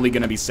probably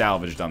going to be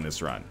salvaged on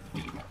this run.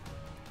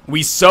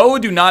 We so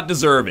do not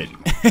deserve it.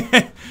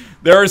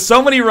 There are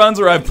so many runs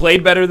where I've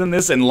played better than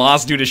this and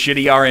lost due to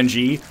shitty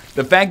RNG.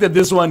 The fact that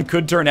this one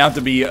could turn out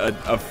to be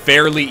a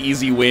fairly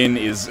easy win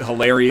is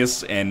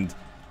hilarious and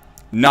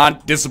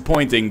not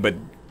disappointing, but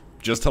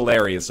just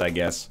hilarious, I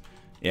guess.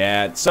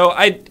 Yeah, so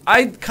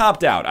I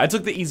copped out. I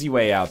took the easy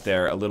way out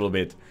there a little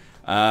bit.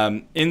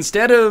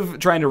 Instead of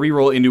trying to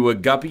reroll into a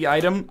guppy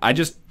item, I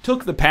just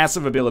took the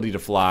passive ability to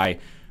fly.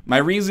 My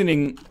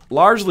reasoning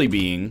largely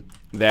being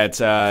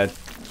that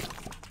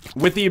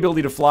with the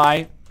ability to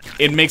fly,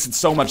 it makes it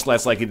so much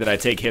less likely that I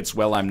take hits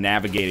while I'm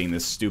navigating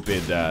this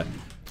stupid,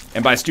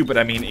 and by stupid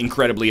I mean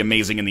incredibly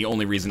amazing and the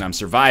only reason I'm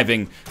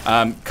surviving,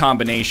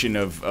 combination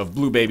of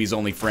Blue Baby's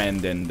only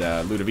friend and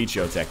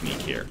Ludovico technique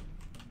here.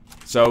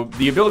 So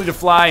the ability to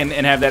fly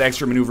and have that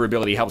extra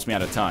maneuverability helps me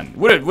out a ton.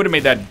 Would have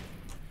made that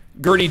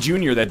Gertie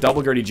Jr., that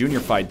double Gertie Jr.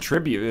 fight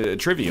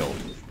trivial,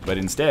 but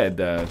instead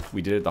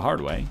we did it the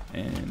hard way.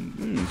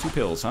 And 2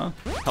 pills, huh?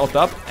 Health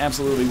up,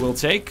 absolutely will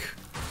take.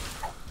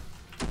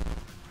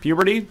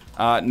 Puberty,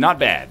 not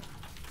bad.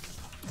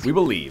 We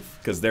believe,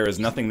 because there is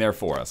nothing there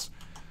for us.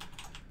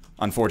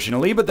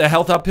 Unfortunately, but the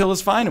health uphill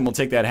is fine, and we'll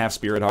take that half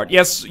spirit heart.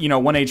 Yes, you know,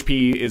 1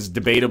 HP is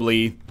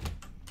debatably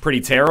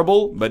pretty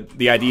terrible, but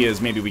the idea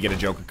is maybe we get a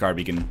Joker card,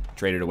 we can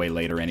trade it away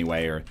later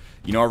anyway, or,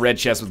 you know, a red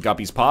chest with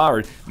Guppy's Paw,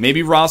 or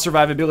maybe raw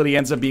survivability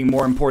ends up being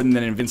more important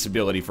than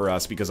invincibility for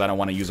us, because I don't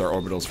want to use our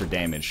orbitals for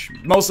damage.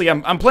 Mostly,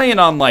 I'm playing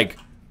on, like...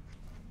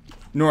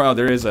 No,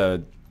 there is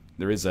a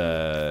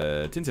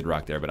Tinted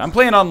Rock there, but I'm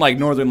playing on, like,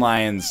 Northern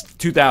Lions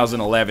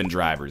 2011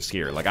 drivers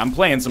here. Like, I'm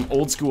playing some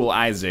old-school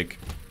Isaac,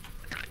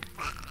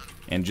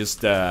 and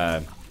just,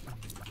 trying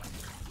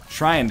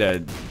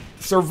to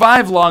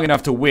survive long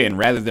enough to win,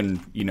 rather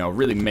than, you know,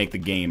 really make the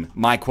game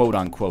my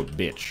quote-unquote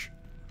bitch.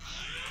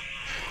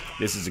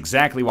 This is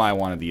exactly why I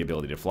wanted the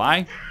ability to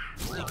fly.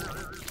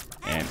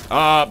 And,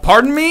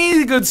 pardon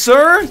me, good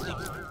sir?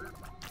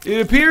 It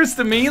appears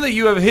to me that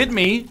you have hit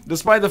me,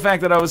 despite the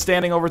fact that I was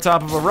standing over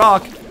top of a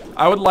rock.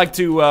 I would like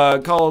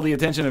to call the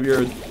attention of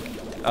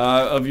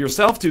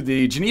yourself to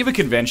the Geneva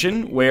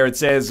Convention, where it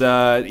says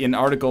in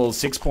Article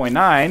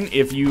 6.9,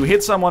 if you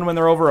hit someone when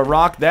they're over a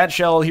rock, that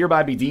shall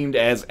hereby be deemed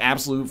as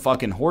absolute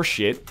fucking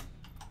horseshit.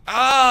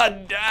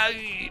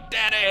 Daddy!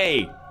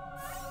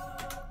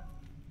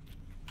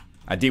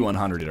 I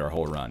D100'd our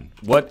whole run.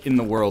 What in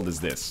the world is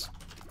this?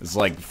 It's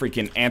like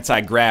freaking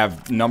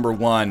anti-grav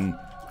 #1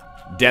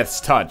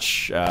 Death's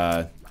Touch.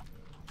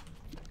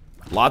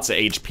 Lots of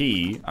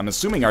HP. I'm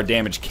assuming our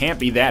damage can't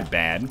be that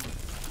bad,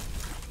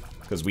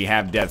 because we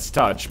have Death's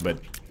Touch, but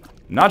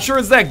not sure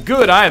it's that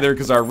good either,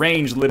 because our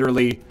range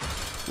literally,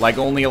 like,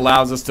 only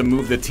allows us to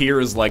move the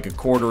tiers like a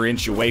quarter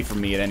inch away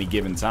from me at any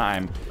given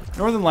time.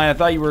 Northern Line, I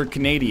thought you were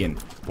Canadian.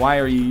 Why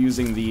are you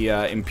using the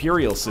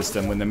Imperial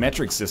system when the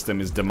metric system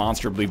is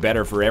demonstrably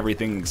better for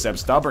everything except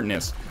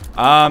stubbornness?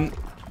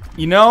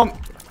 You know,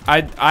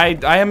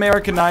 I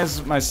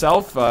Americanize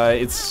myself.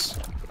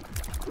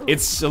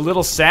 It's a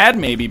little sad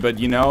maybe, but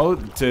you know,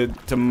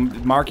 to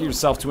market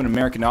yourself to an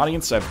American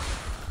audience,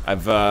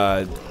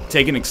 I've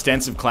taken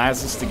extensive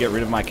classes to get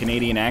rid of my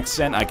Canadian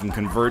accent. I can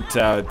convert,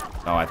 oh,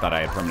 I thought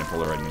I had permanent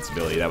Polaroid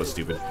invincibility. That was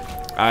stupid.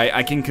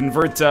 I can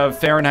convert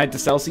Fahrenheit to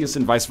Celsius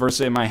and vice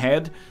versa in my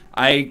head.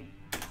 I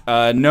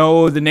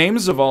know the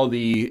names of all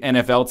the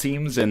NFL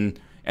teams and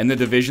the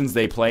divisions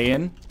they play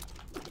in.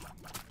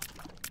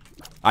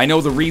 I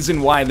know the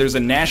reason why there's a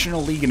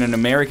National League and an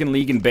American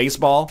League in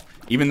baseball,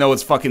 even though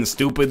it's fucking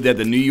stupid that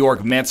the New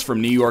York Mets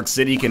from New York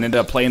City can end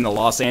up playing the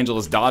Los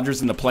Angeles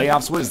Dodgers in the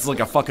playoffs. What is this, like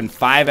a fucking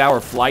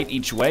 5-hour flight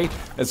each way?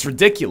 That's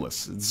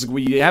ridiculous.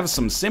 We have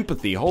some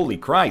sympathy, holy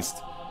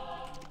Christ.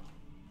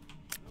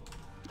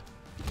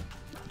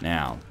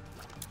 Now,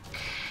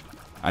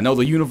 I know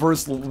the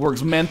universe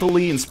works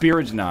mentally and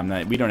spiritually. No, I'm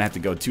not. We don't have to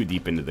go too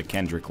deep into the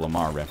Kendrick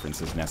Lamar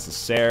references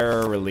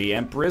necessarily.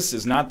 Empress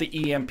is not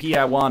the EMP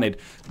I wanted,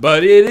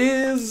 but it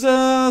is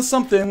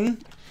something.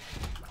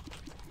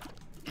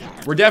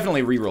 We're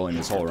definitely re-rolling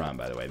this whole round,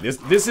 by the way.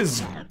 This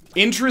is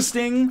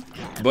interesting,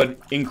 but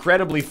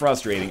incredibly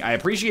frustrating. I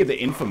appreciate the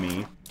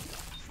infamy,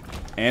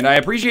 and I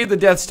appreciate the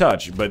Death's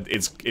Touch, but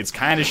it's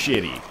kind of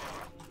shitty.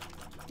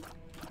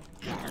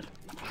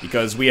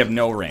 Because we have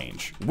no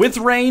range. With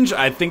range,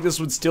 I think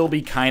this would still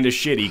be kind of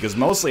shitty, because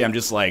mostly I'm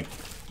just like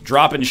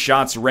dropping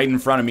shots right in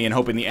front of me and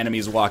hoping the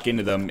enemies walk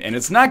into them, and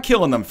it's not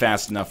killing them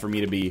fast enough for me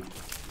to be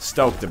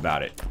stoked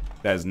about it.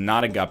 That is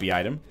not a guppy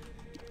item.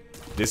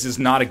 This is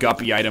not a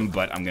guppy item,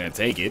 but I'm gonna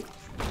take it.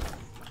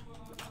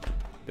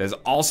 That is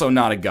also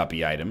not a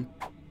guppy item.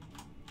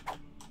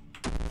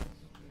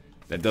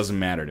 That doesn't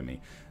matter to me.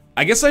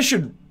 I guess I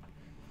should...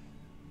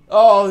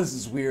 Oh, this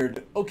is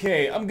weird.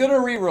 Okay, I'm gonna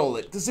re-roll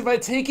it. Because if I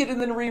take it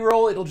and then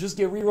re-roll, it'll just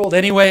get re-rolled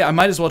anyway. I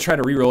might as well try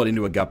to re-roll it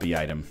into a guppy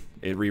item.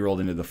 It re-rolled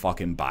into the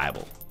fucking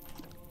Bible.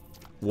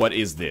 What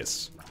is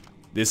this?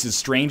 This is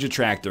Strange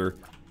Attractor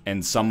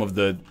and some of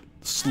the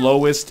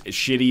slowest,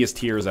 shittiest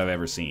tears I've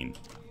ever seen.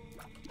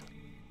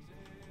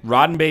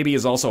 Rotten Baby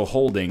is also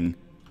holding...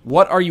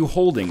 What are you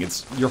holding?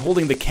 You're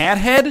holding the cat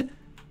head?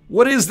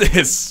 What is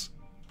this?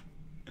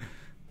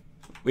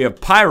 We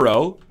have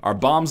Pyro. Our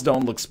bombs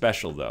don't look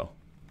special, though.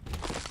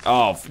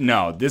 Oh,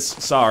 no,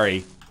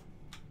 sorry.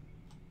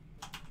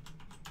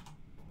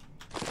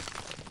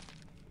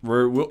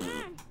 We'll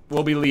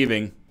be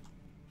leaving.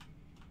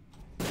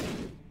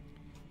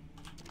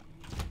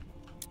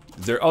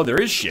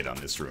 There is shit on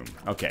this room.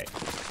 Okay.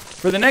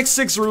 For the next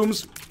 6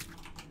 rooms,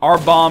 our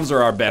bombs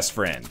are our best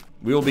friend.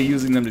 We will be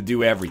using them to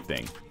do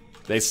everything.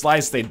 They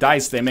slice, they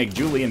dice, they make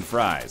julienne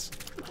fries.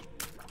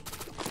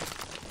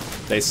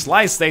 They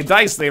slice, they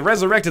dice, they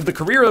resurrected the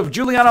career of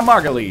Juliana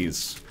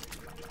Margulies.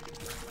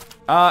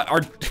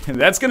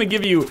 That's gonna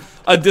give you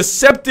a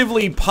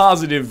deceptively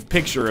positive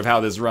picture of how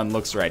this run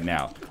looks right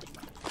now.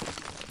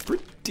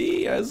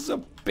 Pretty as a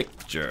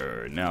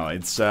picture. No,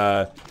 it's,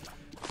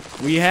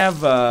 we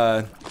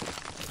have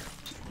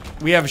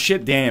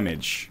shit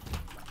damage.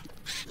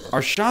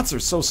 Our shots are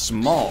so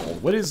small.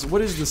 What is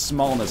the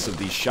smallness of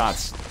these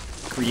shots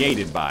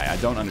created by? I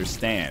don't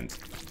understand.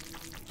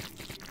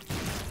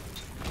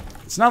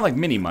 It's not like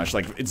mini mush,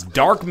 like it's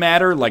dark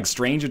matter, like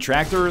Strange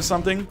Attractor or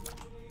something.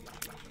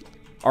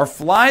 Our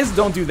flies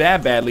don't do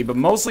that badly, but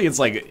mostly it's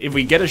like, if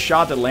we get a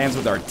shot that lands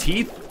with our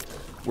teeth,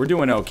 we're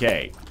doing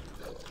okay.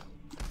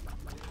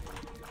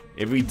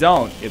 If we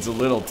don't, it's a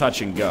little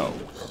touch and go.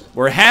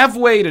 We're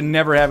halfway to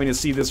never having to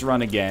see this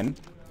run again.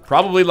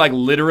 Probably like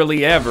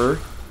literally ever.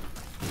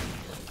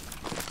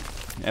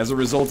 As a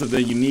result of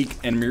the unique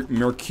and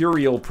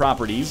mercurial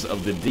properties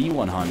of the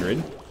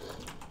D100.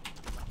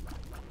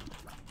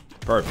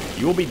 Perfect.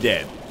 You will be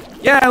dead.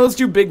 Yeah, let's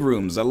do big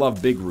rooms. I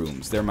love big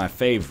rooms. They're my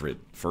favorite.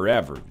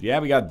 Forever. Yeah,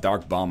 we got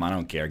Dark Bomb. I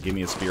don't care. Give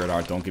me a Spirit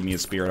Heart. Don't give me a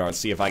Spirit Heart.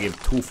 See if I give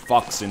two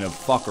fucks in a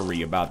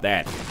fuckery about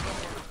that.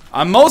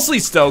 I'm mostly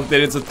stoked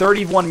that it's a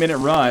 31-minute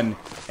run,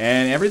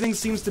 and everything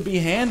seems to be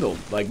handled.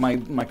 Like, my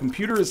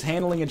computer is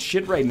handling its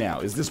shit right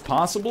now. Is this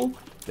possible?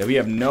 That we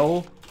have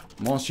no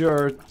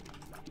Monsieur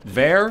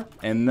Vert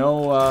and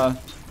no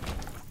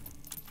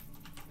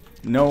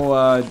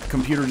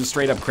computer just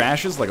straight up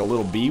crashes like a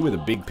little bee with a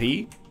big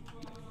P?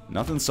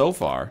 Nothing so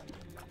far.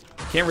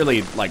 Can't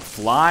really, like,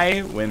 fly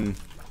when,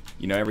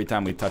 you know, every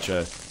time we touch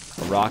a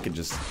rock it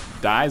just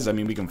dies. I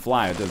mean, we can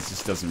fly. It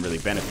just doesn't really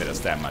benefit us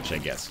that much, I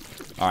guess.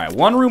 Alright,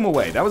 one room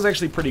away. That was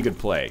actually pretty good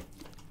play.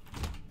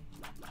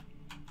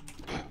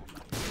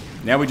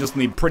 Now we just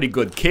need pretty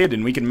good kid,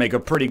 and we can make a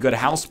pretty good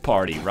house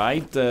party,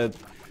 right?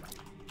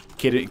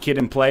 Kid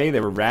and play. They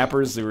were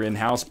rappers. They were in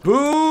house.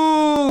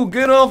 Boo!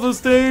 Get off the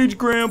stage,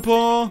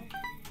 Grandpa!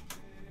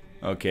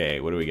 Okay,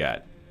 what do we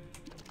got?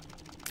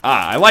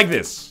 Ah, I like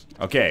this.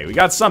 Okay, we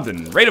got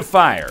something. Rate of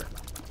fire.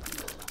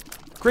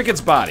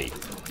 Cricket's body.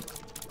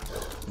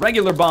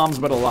 Regular bombs,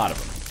 but a lot of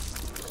them.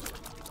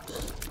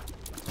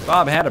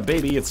 Bob had a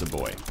baby, it's a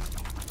boy.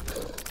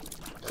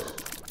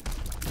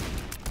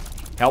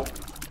 Help.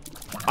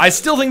 I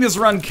still think this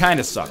run kind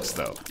of sucks,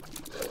 though.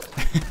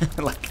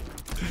 Like,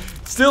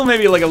 still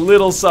maybe like a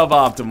little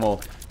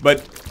suboptimal,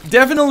 but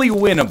definitely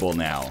winnable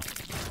now.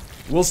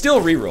 We'll still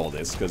re-roll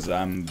this, because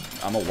I'm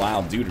a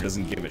wild dude who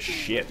doesn't give a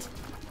shit.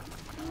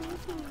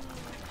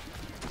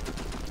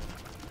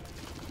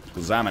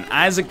 Because I'm an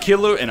Isaac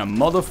killer and a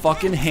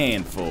motherfucking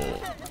handful.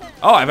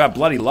 Oh, I've got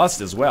Bloody Lust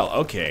as well.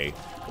 Okay.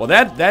 Well,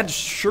 that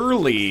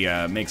surely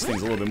makes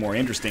things a little bit more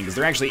interesting, because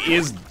there actually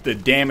is the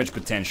damage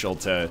potential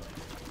to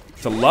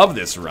love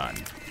this run.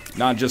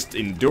 Not just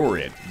endure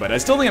it. But I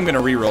still think I'm going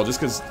to reroll just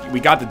because we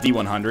got the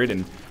D100,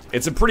 and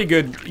it's a pretty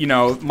good, you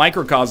know,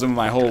 microcosm of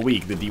my whole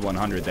week, the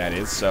D100, that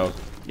is. So,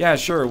 yeah,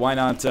 sure, why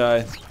not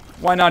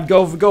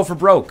go for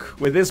broke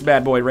with this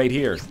bad boy right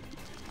here?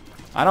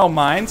 I don't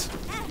mind.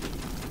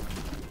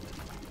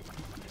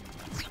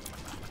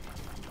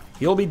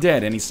 He'll be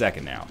dead any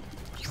second now.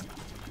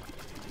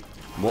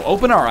 We'll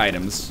open our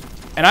items.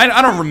 And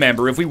I don't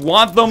remember. If we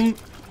want them,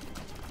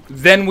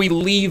 then we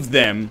leave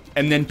them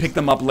and then pick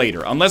them up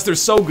later. Unless they're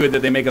so good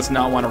that they make us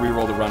not want to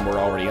reroll the run we're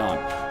already on.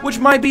 Which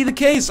might be the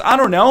case. I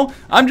don't know.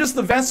 I'm just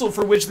the vessel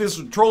for which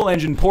this troll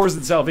engine pours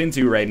itself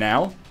into right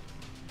now.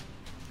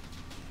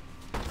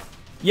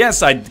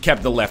 Yes, I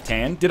kept the left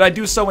hand. Did I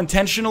do so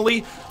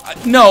intentionally?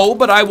 No,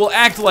 but I will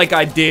act like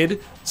I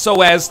did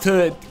so as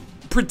to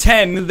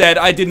pretend that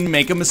I didn't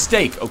make a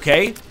mistake,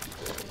 okay?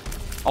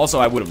 Also,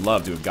 I would have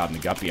loved to have gotten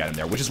the guppy item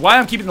there, which is why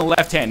I'm keeping the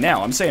left hand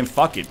now. I'm saying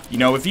fuck it. You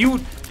know, if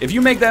you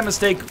make that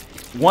mistake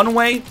one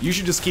way, you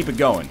should just keep it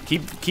going.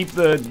 Keep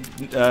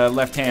the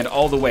left hand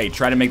all the way.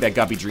 Try to make that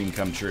guppy dream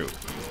come true.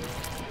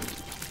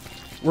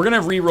 We're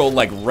gonna reroll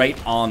like right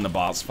on the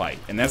boss fight,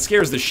 and that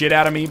scares the shit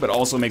out of me, but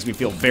also makes me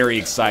feel very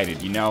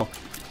excited, you know?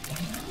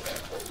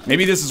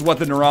 Maybe this is what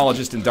the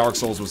neurologist in Dark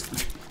Souls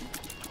was...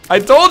 I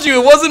told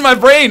you it wasn't my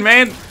brain,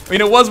 man! I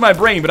mean, it was my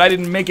brain, but I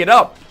didn't make it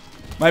up.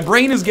 My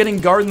brain is getting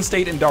Garden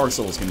State and Dark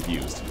Souls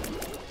confused.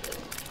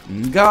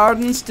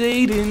 Garden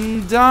State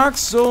and Dark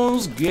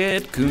Souls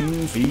get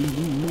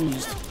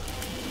confused.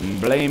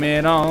 Blame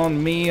it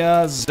on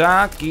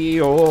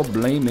Miyazaki or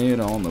blame it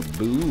on the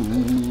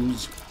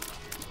booze.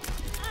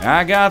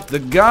 I got the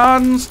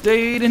Garden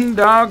State and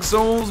Dark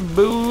Souls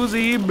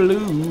boozy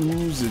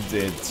blues.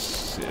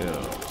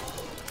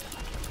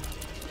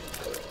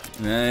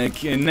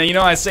 You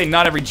know, I say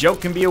not every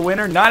joke can be a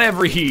winner. Not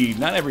every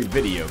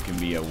video can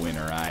be a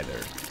winner either.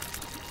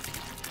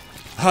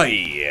 Oh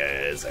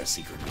yes, our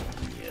secret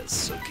room.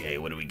 Yes. Okay.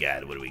 What do we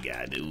got? What do we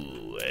got?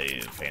 Ooh,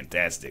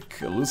 fantastic.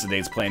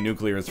 Elucidate's playing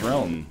Nuclear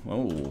Throne.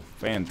 Oh,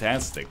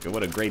 fantastic.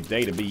 What a great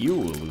day to be you,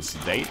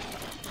 Elucidate.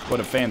 What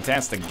a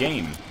fantastic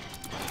game.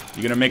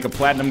 You gonna make a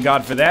platinum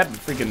god for that?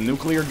 Freaking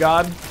nuclear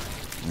god?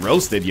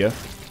 Roasted ya.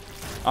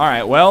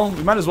 Alright, well,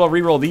 we might as well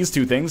reroll these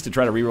two things to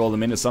try to reroll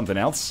them into something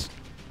else.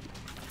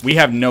 We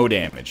have no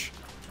damage.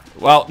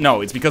 Well,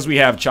 no, it's because we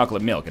have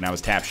chocolate milk and I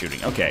was tap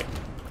shooting. Okay.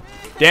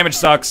 Damage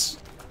sucks.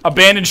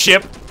 Abandoned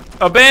ship.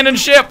 Abandoned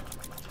ship!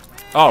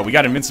 Oh, we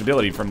got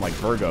invincibility from, like,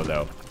 Virgo,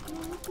 though.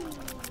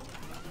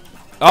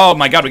 Oh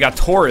my god, we got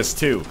Taurus,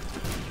 too.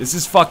 This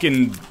is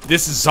fucking...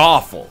 This is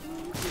awful.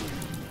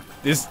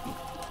 This...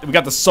 We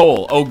got the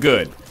soul. Oh,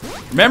 good.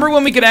 Remember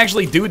when we could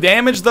actually do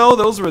damage, though?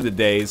 Those were the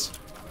days.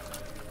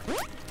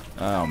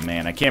 Oh,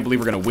 man. I can't believe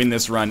we're going to win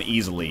this run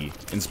easily,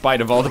 in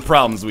spite of all the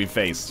problems we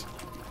faced.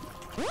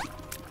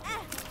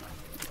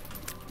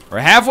 We're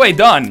halfway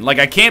done. Like,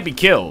 I can't be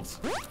killed.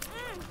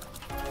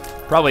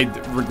 Probably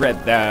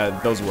regret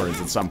those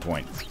words at some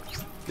point.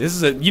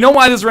 This is you know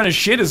why this run is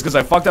shit is because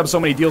I fucked up so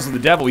many deals with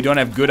the devil. We don't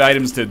have good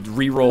items to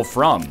reroll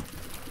from.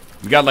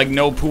 We got like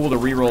no pool to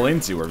reroll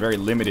into, or very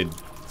limited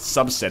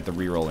subset to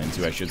reroll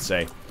into, I should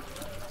say.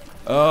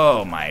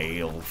 Oh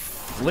my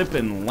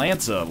flippin'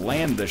 Lanza,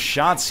 land the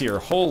shots here.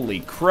 Holy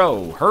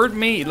crow, hurt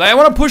me. Like, I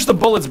want to push the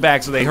bullets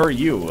back so they hurt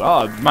you.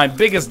 Oh, my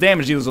biggest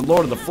damage deal was the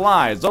Lord of the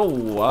Flies.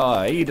 Oh,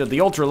 I ate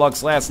the Ultra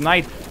Lux last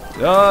night.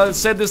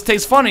 Said this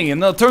tastes funny,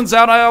 and turns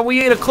out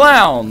we ate a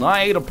clown.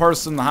 I ate a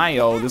person.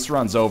 Hi-yo, this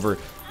run's over.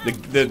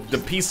 The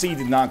PC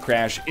did not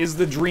crash. Is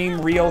the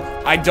dream real?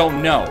 I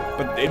don't know,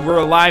 but we're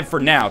alive for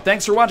now.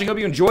 Thanks for watching. Hope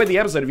you enjoyed the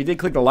episode. If you did,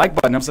 click the like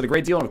button. Helps out a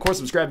great deal. And of course,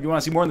 subscribe if you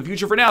want to see more in the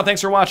future. For now, thanks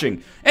for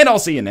watching, and I'll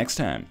see you next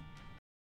time.